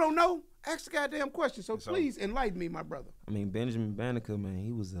 if you don't know, ask the goddamn question. So please enlighten me, my brother. I mean, Benjamin Banneker, man,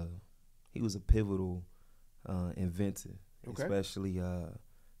 he was a pivotal inventor, especially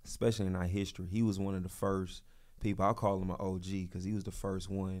in our history. He was one of the first people. I call him an OG because he was the first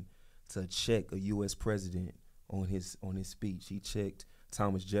one to check a U.S. president on his speech. He checked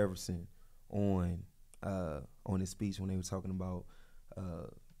Thomas Jefferson on his speech when they were talking about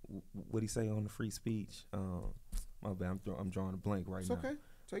what he say on the free speech. My bad, I'm drawing a blank right now. It's okay.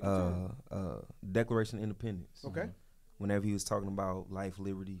 Take your time. Declaration of Independence. Okay. Whenever he was talking about life,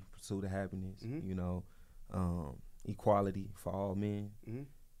 liberty, pursuit of happiness, equality for all men,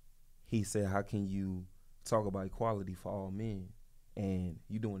 he said, how can you talk about equality for all men and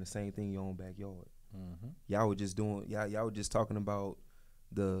you doing the same thing in your own backyard? Y'all were just talking about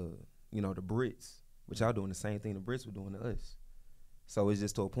the Brits, but y'all doing the same thing the Brits were doing to us. So it's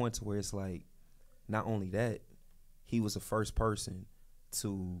just to a point to where it's like, not only that, he was the first person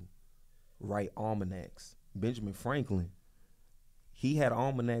to write almanacs. Benjamin Franklin, he had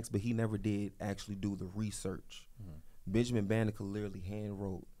almanacs, but he never did actually do the research. Benjamin Banneker literally hand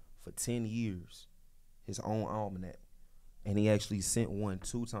wrote for 10 years his own almanac. And he actually sent one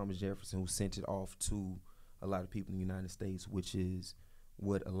to Thomas Jefferson, who sent it off to a lot of people in the United States, which is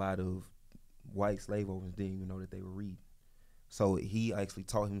what a lot of white slave owners didn't even know that they were reading. So he actually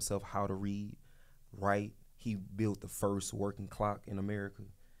taught himself how to read, write. He built the first working clock in America.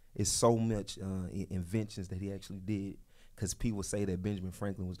 It's so much inventions that he actually did, because people say that Benjamin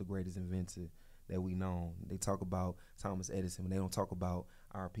Franklin was the greatest inventor that we know. They talk about Thomas Edison, but they don't talk about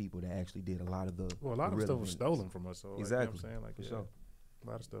our people that actually did a lot of the. Well, a lot of stuff was stolen from us. So exactly. Like, you know what I'm saying? For sure. A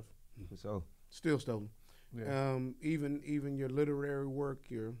lot of stuff. For sure. Still stolen. Yeah. Even your literary work,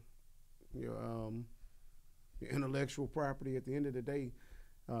 your intellectual property. At the end of the day,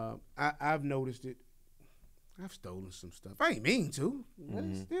 I've noticed it. I've stolen some stuff. I ain't mean to. But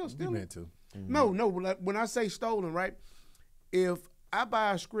it's still. You meant to. No. When I say stolen, right? If I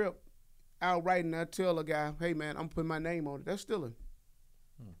buy a script outright and I tell a guy, "Hey man, I'm putting my name on it," that's stealing.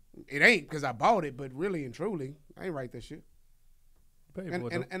 It ain't because I bought it, but really and truly, I ain't write that shit.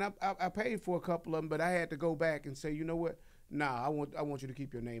 And I paid for a couple of them, but I had to go back and say, you know what? Nah, I want you to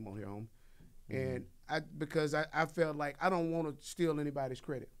keep your name on here, home. And because I felt like I don't want to steal anybody's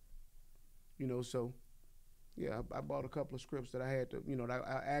credit. So yeah, I bought a couple of scripts that I had to, that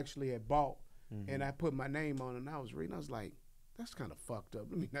I actually had bought, and I put my name on it, and I was reading. I was like, that's kind of fucked up.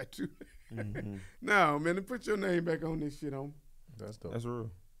 Let me not do that. No, man, put your name back on this shit, home. That's dope. That's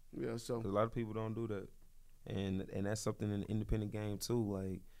real. Yeah, so a lot of people don't do that. and that's something in the independent game too.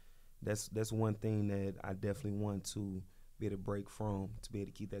 Like that's one thing that I definitely want to be able to break from, to be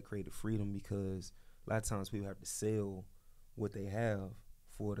able to keep that creative freedom, because a lot of times people have to sell what they have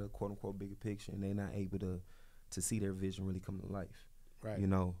for the quote unquote bigger picture, and they're not able to see their vision really come to life. Right. You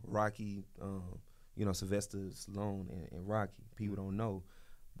know, Rocky, you know, Sylvester Stallone and Rocky, people don't know.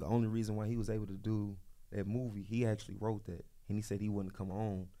 The only reason why he was able to do that movie, he actually wrote that. And he said he wouldn't come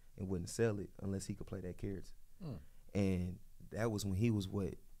on and wouldn't sell it unless he could play that character. And that was when he was,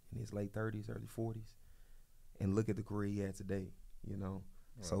 what, in his late 30s, early 40s. And look at the career he had today, you know?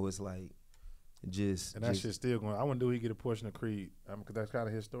 Right. So it's like, and that shit's still going. I wonder do he get a portion of Creed, because that's kind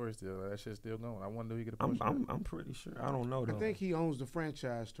of his story still. That shit's still going. I wonder do he get a portion. I'm pretty sure. I don't know though. I think he owns the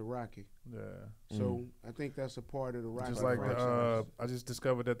franchise to Rocky. Yeah. So I think that's a part of the Rocky just like franchise. I just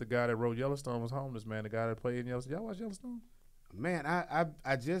discovered that the guy that wrote Yellowstone was homeless, man. The guy that played in Yellowstone. Y'all watch Yellowstone? Man,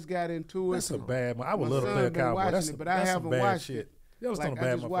 I just got into it. That's a bad one. I would love to play a cowboy. But I haven't watched it. Yellowstone like,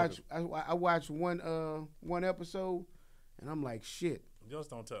 bad I watched one episode, and I'm like, shit.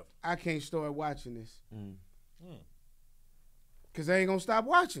 Yellowstone tough. I can't start watching this. Cause I ain't gonna stop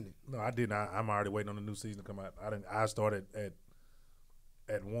watching it. No, I didn't. I'm already waiting on the new season to come out. I started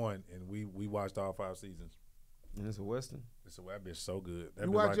at 1, and we watched all 5 seasons. And it's a Western? That bitch so good.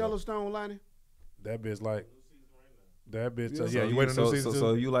 You watch Yellowstone, Lonnie? That bitch like, that bitch, yeah, you waiting on the new season too?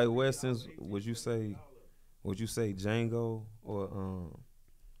 So you like Westerns, would you say Django or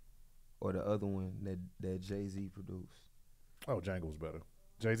the other one that Jay-Z produced? Oh, Django was better.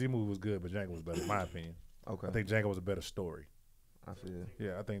 Jay-Z movie was good, but Django was better, in my opinion. Okay. I think Django was a better story. I feel.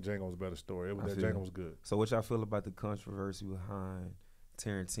 Yeah, I think Django was a better story. Django was good. So what y'all feel about the controversy behind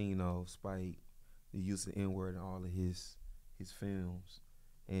Tarantino, Spike, the use of N-word in all of his films,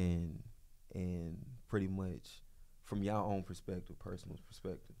 and pretty much from y'all own perspective, personal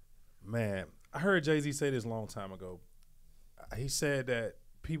perspective? Man, I heard Jay-Z say this a long time ago. He said that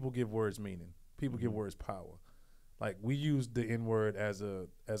people give words meaning. People give words power. Like, we use the N-word as a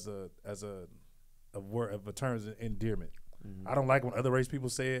word of a term of endearment. I don't like when other race people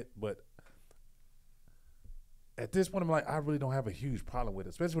say it, but at this point, I'm like, I really don't have a huge problem with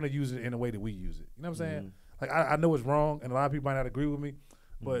it, especially when they use it in the way that we use it. You know what I'm saying? Like, I know it's wrong, and a lot of people might not agree with me,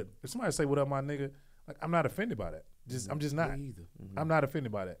 but if somebody say, "What up, my nigga?" like, I'm not offended by that. I'm just not. Either. I'm not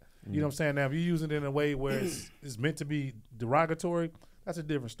offended by that. You know what I'm saying? Now, if you use it in a way where it's meant to be derogatory, that's a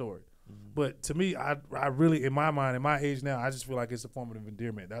different story. But to me, I really, in my mind, in my age now, I just feel like it's a form of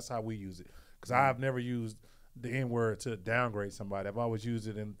endearment. That's how we use it. Because I've never used the N-word to downgrade somebody. I've always used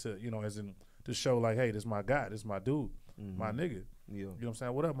it as in to show like, hey, this is my guy, this is my dude, my nigga. Yeah. You know what I'm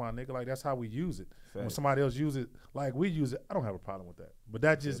saying? What up, my nigga? Like, that's how we use it. When somebody else use it like we use it, I don't have a problem with that. But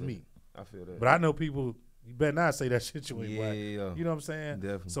that's just me. I feel that. But I know people, you better not say that shit you ain't right. Yeah. You know what I'm saying?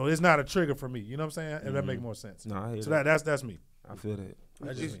 Definitely. So it's not a trigger for me. You know what I'm saying? If that make more sense. No, I hear so that. That's me. I feel that.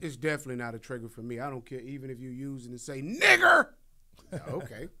 It's definitely not a trigger for me. I don't care even if you use it and say nigger.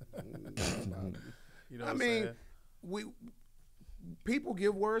 Okay. You know what I'm saying? People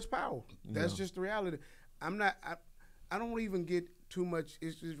give words power. That's just the reality. I don't even get too much.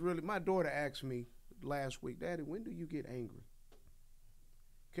 It's just really, my daughter asked me last week, Daddy, when do you get angry?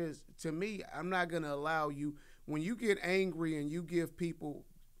 Because to me, I'm not going to allow you, when you get angry and you give people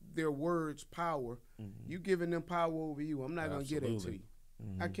their words power, you giving them power over you. I'm not going to give that to you.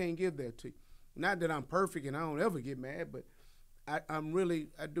 I can't give that to you. Not that I'm perfect and I don't ever get mad, but I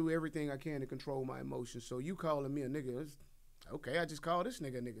do everything I can to control my emotions. So you calling me a nigga, okay, I just call this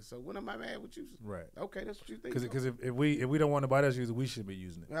nigga a nigga. So when am I mad with you? Right. Okay, that's what you think. Because if we don't want nobody else to use it, we should be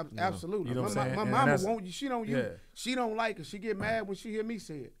using it. Absolutely. You know what I'm saying? My mama won't. She don't use. She don't like it. She get mad when she hear me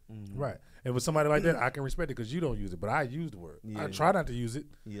say it. Right. And with somebody like that, I can respect it because you don't use it, but I use the word. I try not to use it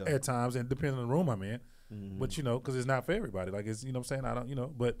at times, and depending on the room I'm in. But because it's not for everybody. Like, it's, you know what I'm saying? I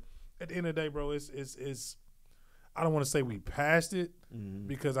don't, but at the end of the day, bro, it's I don't want to say we passed it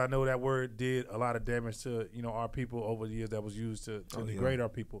because I know that word did a lot of damage to, our people over the years that was used to degrade our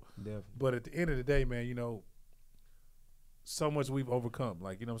people. Definitely. But at the end of the day, man, so much we've overcome.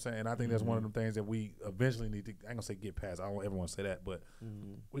 Like, you know what I'm saying? And I think that's one of the things that we eventually need to, I ain't going to say get past. I don't ever want to say that, but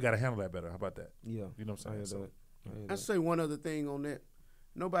we got to handle that better. How about that? Yeah. You know what I'm saying? I'll say one other thing on that.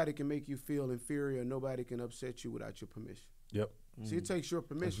 Nobody can make you feel inferior. Nobody can upset you without your permission. Yep. See, it takes your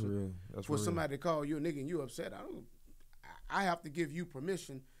permission for somebody to call you a nigga and you upset. I have to give you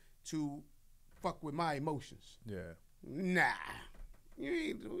permission to fuck with my emotions. Yeah. Nah. You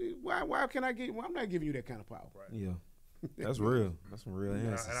ain't, why can I get? Well, I'm not giving you that kind of power. Right. Yeah. That's real. That's some real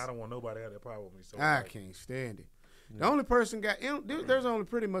answers. And I don't want nobody to have that power with me. So I can't stand it. Yeah. The only person there's only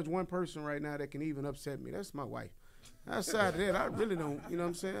pretty much one person right now that can even upset me. That's my wife. Outside of that, I really don't. You know what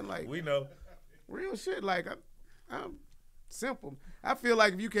I'm saying? Like, we know. Real shit. Like I'm simple. I feel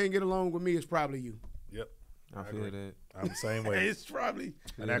like if you can't get along with me, it's probably you. Yep. I feel that. I'm the same way. It's probably.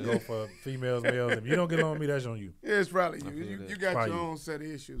 And I go for females, males. If you don't get along with me, that's on you. Yeah, it's probably you. You got probably your own set of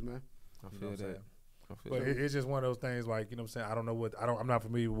issues, man. I feel that. But it's just one of those things, like, you know what I'm saying? I'm not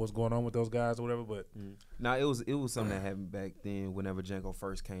familiar with what's going on with those guys or whatever, but Now it was something that happened back then whenever Django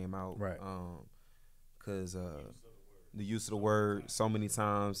first came out. Right. Cause the use of the word so many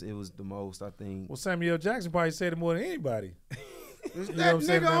times, it was the most, I think. Well, Samuel Jackson probably said it more than anybody. Is that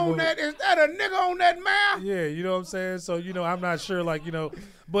nigga on that? Is that a nigga on that mouth? Yeah, you know what I'm saying? So, I'm not sure, like,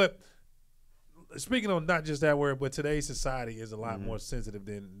 but speaking on not just that word, but today's society is a lot more sensitive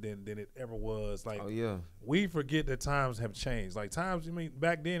than it ever was. Like, we forget that times have changed. Like times,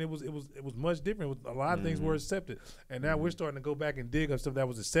 back then it was much different. A lot of things were accepted, and now we're starting to go back and dig up stuff that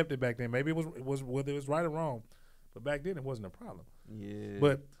was accepted back then. Maybe it was whether it was right or wrong, but back then it wasn't a problem. Yeah.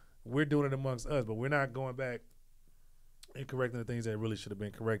 But we're doing it amongst us, but we're not going back and correcting the things that really should have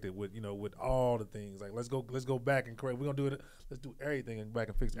been corrected with with all the things. Like let's go back and correct. We're gonna do it. Let's do everything and back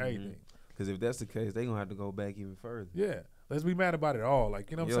and fix everything. Because if that's the case, they're going to have to go back even further. Yeah. Let's be mad about it all.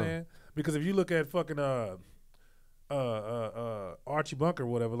 Like, you know what I'm saying? Because if you look at fucking Archie Bunker or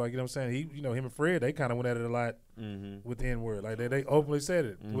whatever, like, you know what I'm saying? He, him and Fred, they kind of went at it a lot with the N-word. Like, they openly said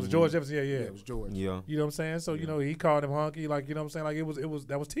it. Was it George Jefferson? Yeah, it was George. Yeah. You know what I'm saying? So, he called him hunky. Like, you know what I'm saying? Like,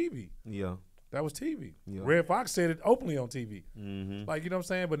 that was TV. Yeah. That was TV. Yeah. Red Fox said it openly on TV. Like, you know what I'm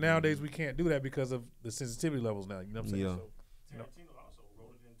saying? But nowadays we can't do that because of the sensitivity levels now. You know what I'm saying? Yeah. So,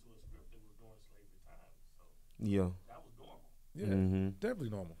 yeah. That was normal. Yeah,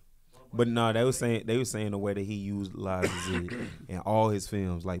 definitely normal. But no, they were saying the way that he utilizes it in all his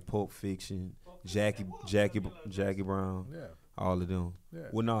films, like Pulp Fiction, Jackie Brown, all of them. Yeah.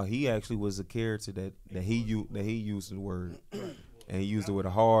 Well, no, he actually was a character that he used the word, and he used it with a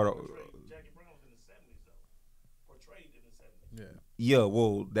hard. Jackie Brown was in the 70s though, portrayed in the 70s. Yeah. Yeah,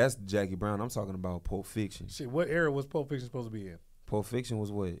 well, that's Jackie Brown. I'm talking about Pulp Fiction. Shit, what era was Pulp Fiction supposed to be in? Pulp Fiction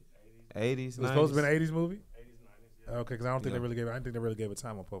was what? 80s. It was supposed to be an 80s movie. Okay, because I don't think they really gave a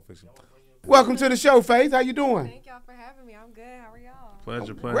time on Pulp Fiction. Welcome to the show, Faith. How you doing? Thank y'all for having me. I'm good. How are y'all?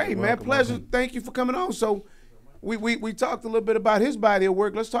 Pleasure. Great, man. Pleasure. Thank you for coming on. So, we talked a little bit about his body of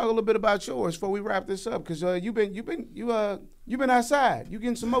work. Let's talk a little bit about yours before we wrap this up, because you've been outside. You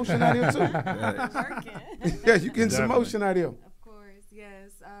getting some motion out here too. Working. Yeah, you getting some motion out here.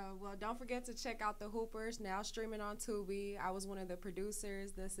 Yes. Well, don't forget to check out The Hoopers, now streaming on Tubi. I was one of the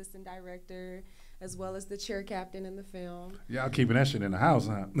producers, the assistant director, as well as the cheer captain in the film. Y'all keeping that shit in the house,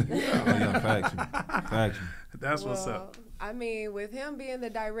 huh? Faction. That's what's up. I mean, with him being the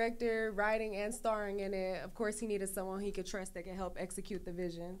director, writing and starring in it, of course he needed someone he could trust that could help execute the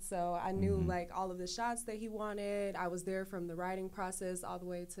vision. So I knew like all of the shots that he wanted. I was there from the writing process all the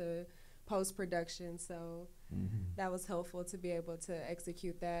way to post-production, so that was helpful to be able to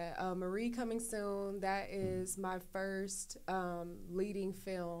execute that. Marie coming soon, that is my first leading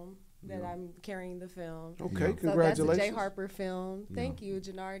film that I'm carrying the film. Okay, so congratulations. That's a Jay Harper film. Thank you.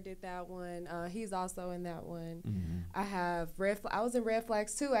 Jannar did that one. He's also in that one. I have I was in Red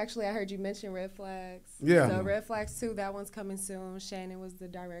Flags 2. Actually, I heard you mention Red Flags. Yeah. So Red Flags 2, that one's coming soon. Shannon was the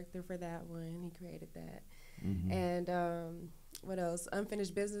director for that one. He created that. And what else?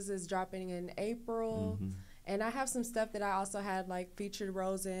 Unfinished Business is dropping in April. And I have some stuff that I also had, like featured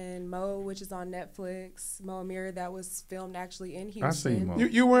roles in Mo, which is on Netflix. Mo Amir, that was filmed actually in Houston. I seen Mo.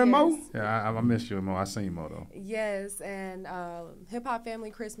 You were in Mo? Yeah, I miss you in Mo. I seen Mo though. Yes, and Hip Hop Family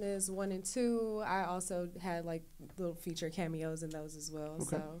Christmas 1 and 2. I also had like little feature cameos in those as well.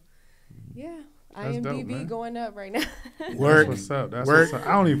 Okay. So yeah. That's IMDb dope, going up right now. Work. That's what's up. That's what's up.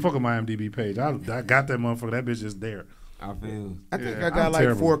 I don't even fuck with my IMDb page. I got that motherfucker. That bitch is there. I feel. I think I got like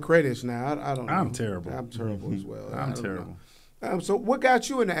terrible. 4 credits now. I don't know. I'm terrible. I'm terrible as well. I'm terrible. So what got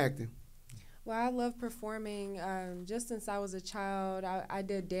you into acting? Well, I love performing. Just since I was a child, I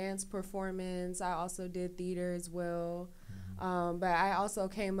did dance performance. I also did theater as well. But I also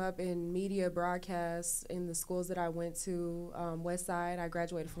came up in media broadcasts in the schools that I went to. West Side, I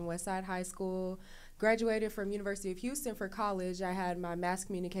graduated from West Side High School. Graduated from University of Houston for college. I had my mass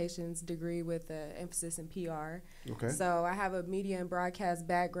communications degree with an emphasis in PR. Okay. So I have a media and broadcast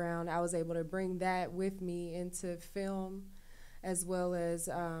background. I was able to bring that with me into film, as well as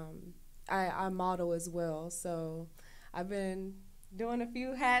I model as well. So I've been doing a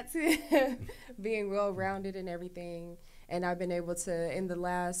few hats, being well-rounded and everything. And I've been able to, in the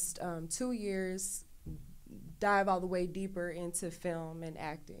last 2 years, dive all the way deeper into film and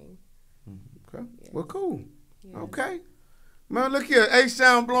acting. Okay. Yeah. Well, cool. Yeah. Okay. Man, look here.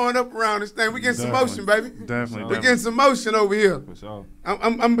 H-Sound blowing up around this thing. We getting some motion, baby. Definitely. We getting some motion over here. For sure.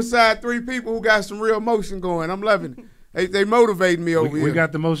 I'm beside 3 people who got some real motion going. I'm loving it. They motivating me over here. We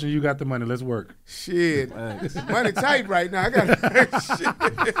got the motion, you got the money. Let's work. Shit. Money tight right now. I got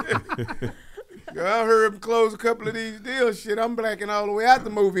shit. Girl, I heard him close a couple of these deals. Shit, I'm blacking all the way out the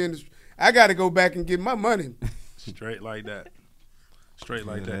movie industry. I got to go back and get my money. Straight like that. Straight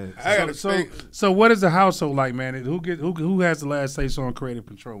like Yeah, that. So what is the household like, man? Who has the last say so on creative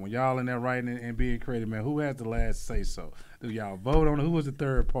control? When y'all in there writing and being creative, man, who has the last say so? Do y'all vote on it? Who was the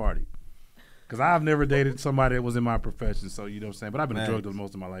third party? Because I've never dated somebody that was in my profession, so you know what I'm saying? But I've been a drug dealer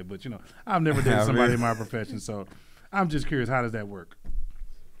most of my life, but you know, I've never dated somebody in my profession, so I'm just curious, how does that work?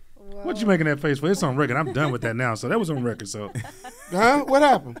 Whoa. What you making that face for? It's on record. I'm done with that now, so that was on record, so. Huh? What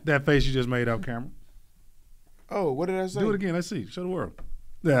happened? That face you just made off camera. Oh, what did I say? Do it again. Let's see. Show the world.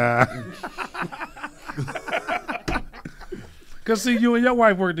 Because, see, you and your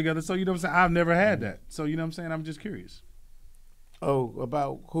wife work together, so you know what I'm saying? I've never had that. So, you know what I'm saying? I'm just curious. Oh,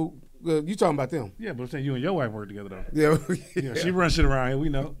 about who? You talking about them? Yeah, but I'm saying you and your wife work together, though. Yeah. Yeah, she runs shit around here. We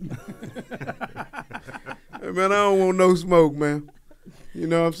know. Hey, man, I don't want no smoke, man. You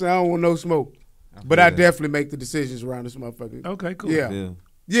know what I'm saying? I don't want no smoke. But I definitely make the decisions around this motherfucker. Okay, cool.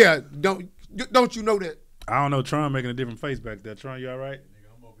 Yeah. Don't you know that? I don't know. Tron making a different face back there. Tron, you all right?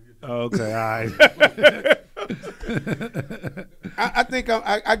 Oh, okay, all right. I think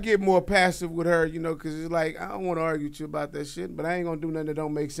I get more passive with her, you know, because it's like, I don't want to argue with you about that shit, but I ain't going to do nothing that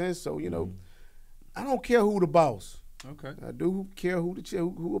don't make sense. So, you know, I don't care who the boss. Okay. I do care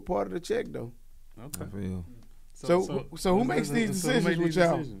who a part of the check, though. Okay. I feel. So who makes these decisions with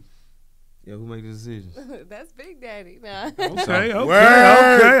y'all? Yeah, who make the decisions? That's Big Daddy. Nah. Okay.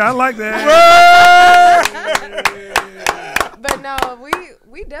 Word. Okay. I like that. But no,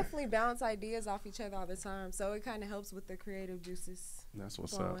 we definitely bounce ideas off each other all the time, so it kind of helps with the creative juices. That's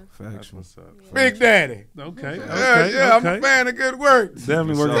what's flowing. up. Factual. That's what's up. Yeah. Big Daddy. Okay. Yeah, I'm a fan of good work.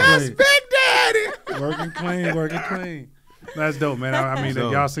 Definitely working That's clean. Big Daddy. Working clean. That's dope, man. I mean,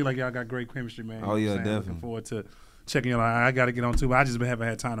 So- y'all seem like y'all got great chemistry, man. Oh, You know yeah, what I'm saying? definitely. Looking forward to checking y'all out. I got to get on too, but I just haven't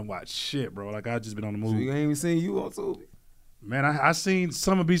had time to watch shit, bro. Like, I've just been on the So move. you ain't even seen you on Tubi? Man, I seen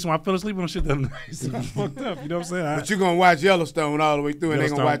Summer Beach when I fell asleep on shit the other night. So I fucked up. You know what I'm saying? But you going to watch Yellowstone all the way through and they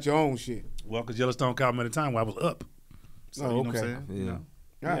going to Yellowstone. watch your own shit. Well, because Yellowstone caught me at a time where I was up. So, Oh, you know what I'm okay. saying? Yeah. You know?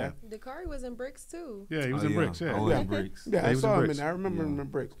 All right. Dakari was in Bricks too. Yeah, he was Oh, in yeah. Bricks. Yeah. I was in Bricks. Yeah, he I was in saw him Bricks. in there. I remember him Yeah. in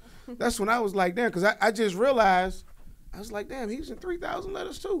Bricks. That's when I was like, damn, because I just realized, I was like, damn, he was in 3,000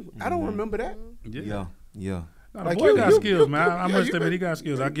 Letters too. I don't remember that. Yeah. Yeah. No, the Like, boy you- got you- skills, you- man. I yeah, must you admit, been- he got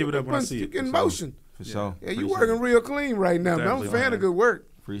skills. I give it up when I see You it. getting So, motion. For sure. Yeah, you Appreciate working it. real clean right now, man. I'm a Definitely, fan man. of good work.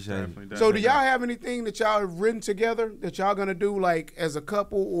 Appreciate it. Definitely. So do y'all have anything that y'all have written together that y'all gonna do like as a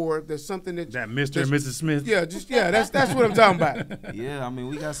couple, or there's something that That Mr. and Mrs. Smith? yeah, that's what I'm talking about. Yeah, I mean,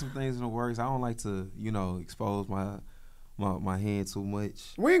 we got some things in the works. I don't like to, expose my hand too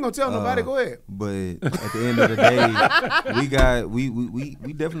much. We ain't gonna tell nobody. Go ahead. But at the end of the day,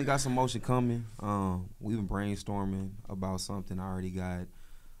 we definitely got some motion coming. We've been brainstorming about something. I already got a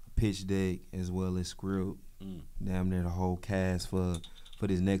pitch deck as well as script. Damn near the whole cast for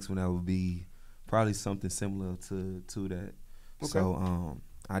this next one. That would be probably something similar to that. Okay. So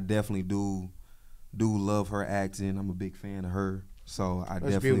I definitely do love her acting. I'm a big fan of her. So I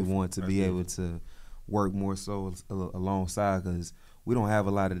That's definitely beautiful. want to be able to work more so alongside, because we don't have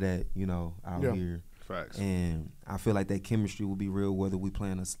a lot of that, out Yeah. here. Facts. And I feel like that chemistry will be real whether we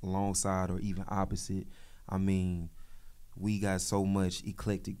playing us alongside or even opposite. I mean, we got so much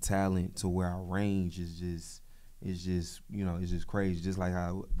eclectic talent to where our range is just it's just crazy. Just like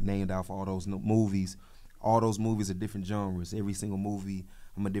how I named out for all those movies. All those movies are different genres. Every single movie,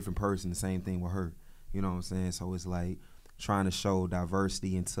 I'm a different person. The same thing with her. You know what I'm saying? So it's like trying to show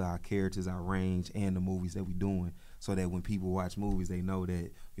diversity into our characters, our range, and the movies that we doing, so that when people watch movies, they know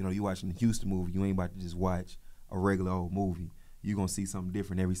that, you watching a Houston movie, you ain't about to just watch a regular old movie. You're going to see something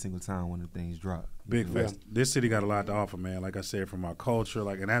different every single time when the things drop. Big facts. This city got a lot to offer, man. Like I said, from our culture,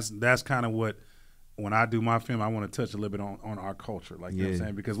 and that's kind of what, when I do my film, I want to touch a little bit on our culture, like, you know what I'm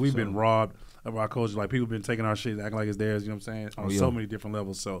saying? Because we've been robbed of our culture. Like, people been taking our shit, acting like it's theirs, you know what I'm saying? On so many different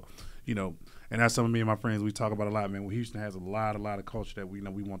levels. So, and that's something me and my friends, we talk about a lot, man. Houston has a lot of culture that we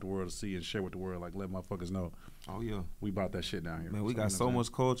want the world to see and share with the world. Like, let motherfuckers know. Oh, yeah. We about that shit down here. Man, we got so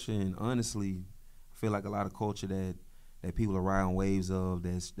much culture, and honestly, I feel like a lot of culture that people are riding waves of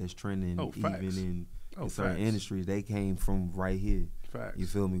that's trending even in certain industries. They came from right here. Facts. You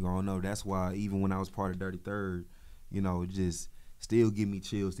feel me? Growing up. That's why even when I was part of Dirty Third, it just still give me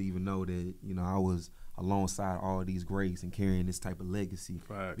chills to even know that, I was alongside all these greats and carrying this type of legacy.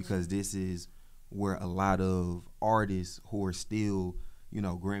 Facts. Because this is where a lot of artists who are still, you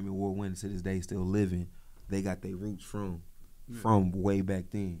know, Grammy Award winners to this day, still living, they got their roots from way back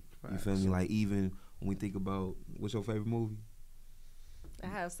then. You feel me? Like even when we think about, what's your favorite movie? I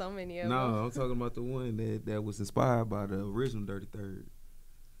have so many of them. No, I'm talking about the one that was inspired by the original Dirty Third.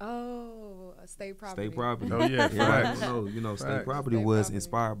 Oh, State Property. State Property. Oh yeah, Yeah, you know, State Property State was Property.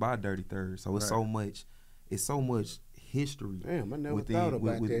 inspired by Dirty Third. So it's so much history. Damn, I never thought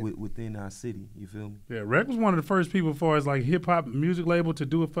about that. Within our city. You feel me? Yeah, Rec was one of the first people, as far as like hip hop music label, to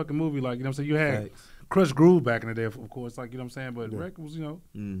do a fucking movie. Like, you know what I'm saying? You had Crush Groove back in the day, of course. Like, you know what I'm saying? But Rec was, you know.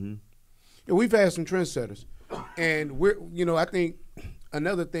 Mm-hmm. Yeah, we've had some trendsetters, and we're, you know, I think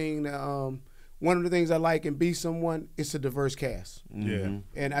another thing that one of the things I like in Be Someone, it's a diverse cast. Yeah.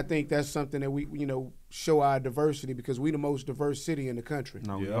 And I think that's something that we, you know, show our diversity, because we the most diverse city in the country.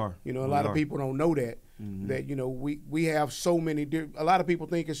 No, we are. You know, a lot of people don't know that, that, you know, we have so many, a lot of people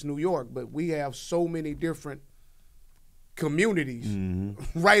think it's New York, but we have so many different communities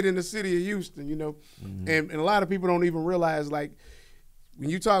right in the city of Houston, you know. And a lot of people don't even realize, like, when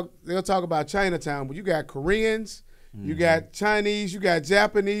you talk, they'll talk about Chinatown, but you got Koreans, you got Chinese, you got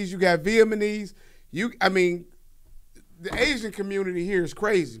Japanese, you got Vietnamese. I mean, the Asian community here is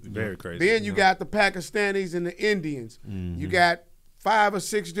crazy. Very crazy. Then you got the Pakistanis and the Indians. You got 5 or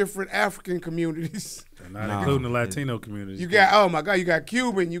 6 different African communities. Not including the Latino communities. You got, oh my God, you got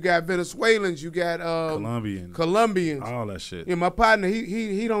Cuban, you got Venezuelans, you got Colombians. All that shit. Yeah, my partner,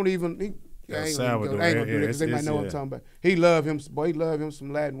 he don't even, I ain't gonna do that because they might know what I'm talking about. He love him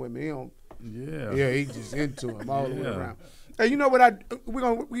some Latin women. He don't. Yeah, he just into him all the way around. Hey, you know what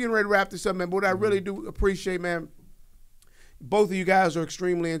we getting ready to wrap this up, man. But what I really do appreciate, man, both of you guys are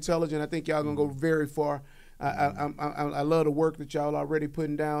extremely intelligent. I think y'all gonna go very far. I love the work that y'all already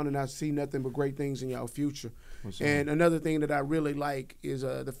putting down, and I see nothing but great things in y'all future. And another thing that I really like is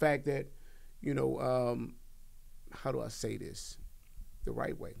the fact that, you know, how do I say this the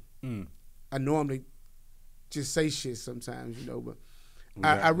right way? I normally just say shit sometimes, you know, but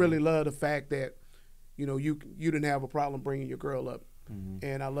I really love the fact that, you know, you didn't have a problem bringing your girl up.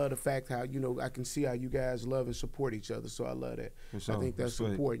 And I love the fact how, you know, I can see how you guys love and support each other. So I love that. I think that's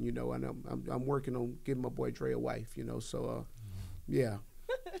important, you know, and I'm working on getting my boy Dre a wife, you know, so, yeah.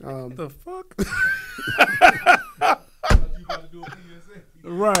 The fuck?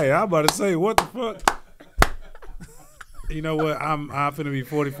 Right, I'm about to say, what the fuck? You know what? I'm finna be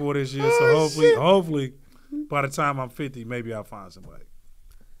 44 this year, so hopefully, by the time I'm 50, maybe I'll find somebody.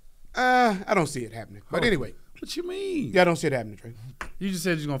 I don't see it happening. But anyway. What you mean? Yeah, I don't see it happening, Trey. You just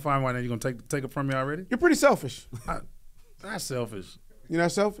said you're gonna find one and you're gonna take it from me already? You're pretty selfish. Not selfish. You're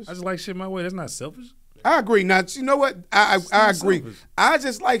not selfish? I just like shit my way. That's not selfish. I agree. Now, you know what? I agree. Selfish. I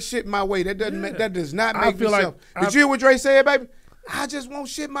just like shit my way. That does not make me like selfish. Did you hear what Dre said, baby? I just want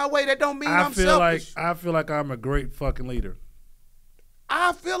shit my way. That don't mean I'm selfish. I feel like I'm a great fucking leader.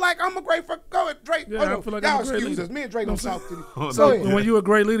 I feel like I'm a great fucking... Go ahead, Drake. Yeah, I feel like y'all I'm a great excuse leader. us. Me and Drake gonna talk to you. So when you're a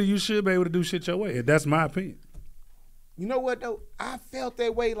great leader, you should be able to do shit your way. That's my opinion. You know what, though? I felt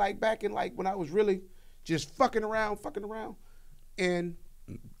that way, like, back in, like, when I was really just fucking around. And,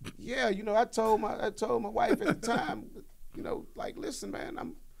 yeah, you know, I told my wife at the time, you know, like, listen, man,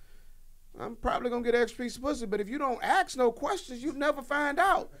 I'm probably going to get an extra piece of pussy, but if you don't ask no questions, you never find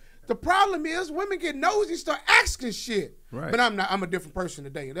out. The problem is women get nosy, start asking shit. Right. But I'm not. I'm a different person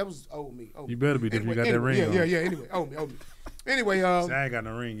today. That was old me. You better be different. You got that ring on. Yeah. Anyway, old me. Anyway, See, I ain't got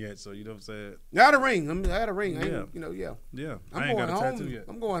no ring yet, so you know what I'm saying? I had a ring. I had a ring. Yeah. Yeah. I ain't got a tattoo yet.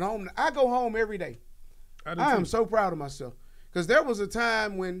 I'm going home. I go home every day. I am so proud of myself. Because there was a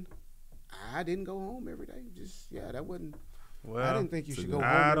time when I didn't go home every day. That wasn't. Well, I didn't think you should go home.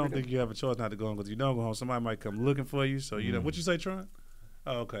 I don't think you have a choice not to go home, because you don't go home, somebody might come looking for you. So you know what you say, Tron?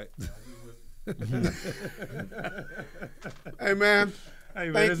 Oh, okay. Hey man,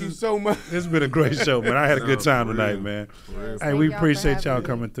 thank you so much. It's been a great show, man. I had a good time tonight, man. Hey, we appreciate y'all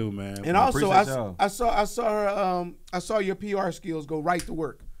coming through, man. And also, I saw her. I saw your PR skills go right to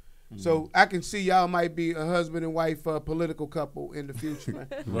work. So I can see y'all might be a husband and wife political couple in the future,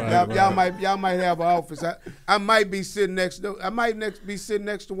 man. Y'all might have an office. I might be sitting next to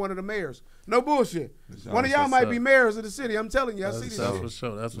one of the mayors. No bullshit. One of y'all might be mayors of the city. I'm telling you, I see this.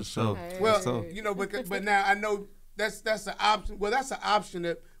 That's for sure. Well, you know, but now I know that's an option. Well, that's an option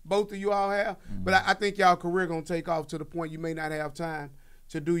that both of you all have. But I think y'all career gonna take off to the point you may not have time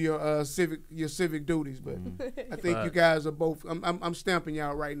to do your civic duties. But I think you guys are both. I'm stamping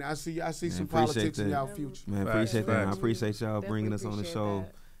y'all right now. I see some politics in y'all future. Man, appreciate that. I appreciate y'all bringing us on the show.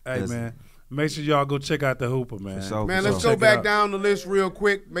 Hey man, Make sure y'all go check out the Hooper, man. Man, let's go back down the list real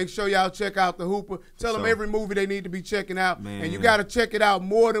quick. Make sure y'all check out the Hooper. Tell them every movie they need to be checking out. Man. And you got to check it out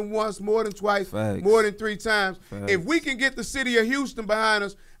more than once, more than twice, more than 3 times. If we can get the city of Houston behind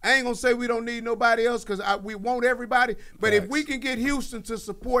us, I ain't going to say we don't need nobody else because we want everybody. But if we can get Houston to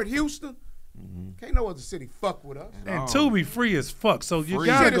support Houston, can't no other city fuck with us. And Tubi free as fuck, so you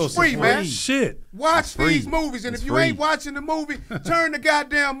gotta go free, man. Shit. Watch these movies, and if you ain't watching the movie, turn the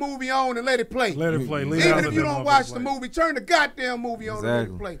goddamn movie on and let it play. Let it play. Even if you don't watch the movie, turn the goddamn movie on and let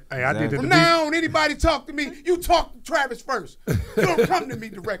it play. Hey, I did that. From now on, anybody talk to me, you talk to Travis first. You don't come to me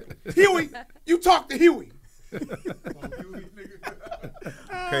directly. Huey, you talk to Huey.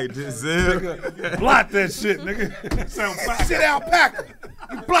 Okay, Denzel. Blot that shit, nigga. Shit, alpaca.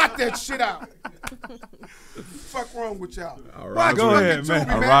 You block that shit out. Fuck wrong with y'all? Watch go ahead, man.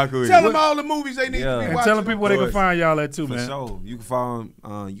 Tubi, Tell them all the movies they need to be watching. And tell them people where they can find y'all at too, man. For sure. You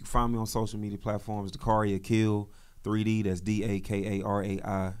can find me on social media platforms. Dakarai Akil 3D. That's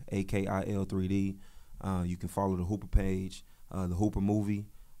DAKARAI AKIL 3D. You can follow the Hooper page, the Hooper movie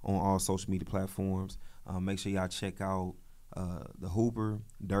on all social media platforms. Make sure y'all check out the Hooper,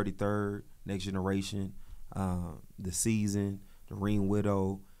 Dirty Third, Next Generation, The Season, The Ring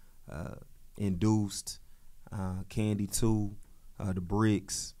Widow, Induced, Candy 2, The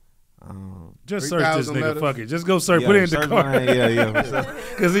Bricks. Just search this nigga, fuck it. Just go search, put it in the car. Yeah.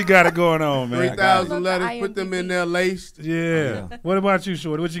 Because he got it going on, man. 3,000 letters, put them in there laced. Yeah. What about you,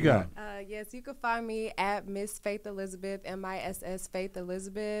 Shorty? What you got? Yes, you can find me at Miss Faith Elizabeth, MISS Faith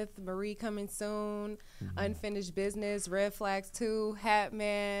Elizabeth, Marie coming soon, Unfinished Business, Red Flags 2,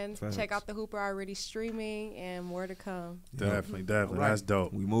 Hatman. Check out the Hooper already streaming, and more to come. Definitely. Right. That's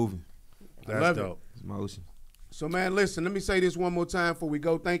dope. We moving. That's dope. It's motion. So, man, listen, let me say this one more time before we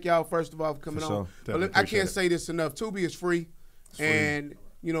go. Thank y'all, first of all, for coming on. But I can't say this enough. Tubi is free. And,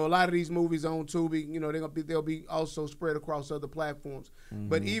 you know, a lot of these movies on Tubi, you know, they'll be also spread across other platforms.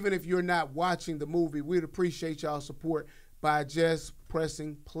 But even if you're not watching the movie, we'd appreciate y'all support by just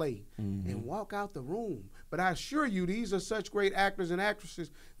pressing play and walk out the room. But I assure you, these are such great actors and actresses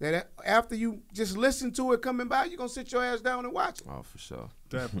that after you just listen to it coming by, you're going to sit your ass down and watch it. Oh, for sure.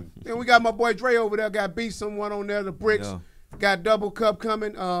 Definitely. Then we got my boy Dre over there, got Beat Someone on there, the Bricks. Got Double Cup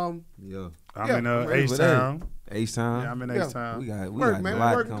coming. I'm in H-Town. H-Town? Yeah, I'm in H-Town. We got man. We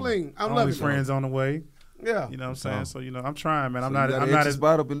working clean. I'm loving it. Friends on the way. Yeah. You know what I'm saying? So, you know, I'm trying, man. I'm so not as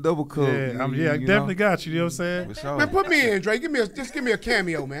spot up in Double Cup. Yeah, I definitely got you. You know what I'm saying? Sure. Man, put me in, Dre. Just give me a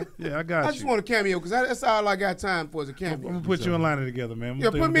cameo, man. Yeah, I got you. I just want a cameo because that's all I got time for is a cameo. I'm going to put you and Lonnie together, man.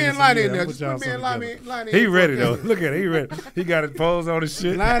 Yeah, put me and Lonnie in there. Just put me and Lonnie. He ready, though. Look at it. He ready. He got his pose on his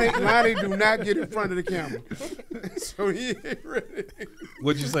shit. Lonnie do not get in front of the camera. So he ain't ready.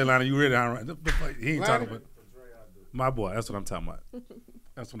 What'd you say, Lonnie? You ready? He ain't talking about. My boy. That's what I'm talking about.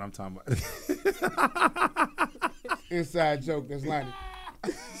 That's what I'm talking about. Inside joke. That's Lonnie.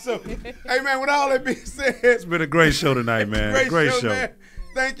 So, hey, man, with all that being said. It's been a great show tonight, man. Great show. Man.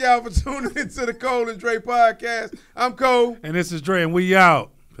 Thank y'all for tuning into the Cole and Dre podcast. I'm Cole. And this is Dre, and we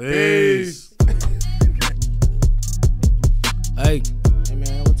out. Peace. Hey,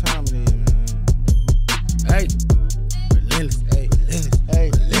 man, what time it is, man? Hey, relentless. Hey,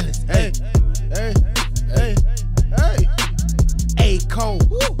 relentless. Hey. Hey, Cole,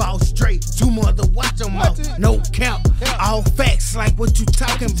 boss straight, 2 mother, watch them out. No cap, all facts like what you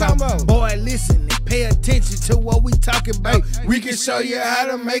talking about. Boy, listen and pay attention to what we talking about. We can show you how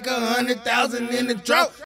to make 100,000 in the drought.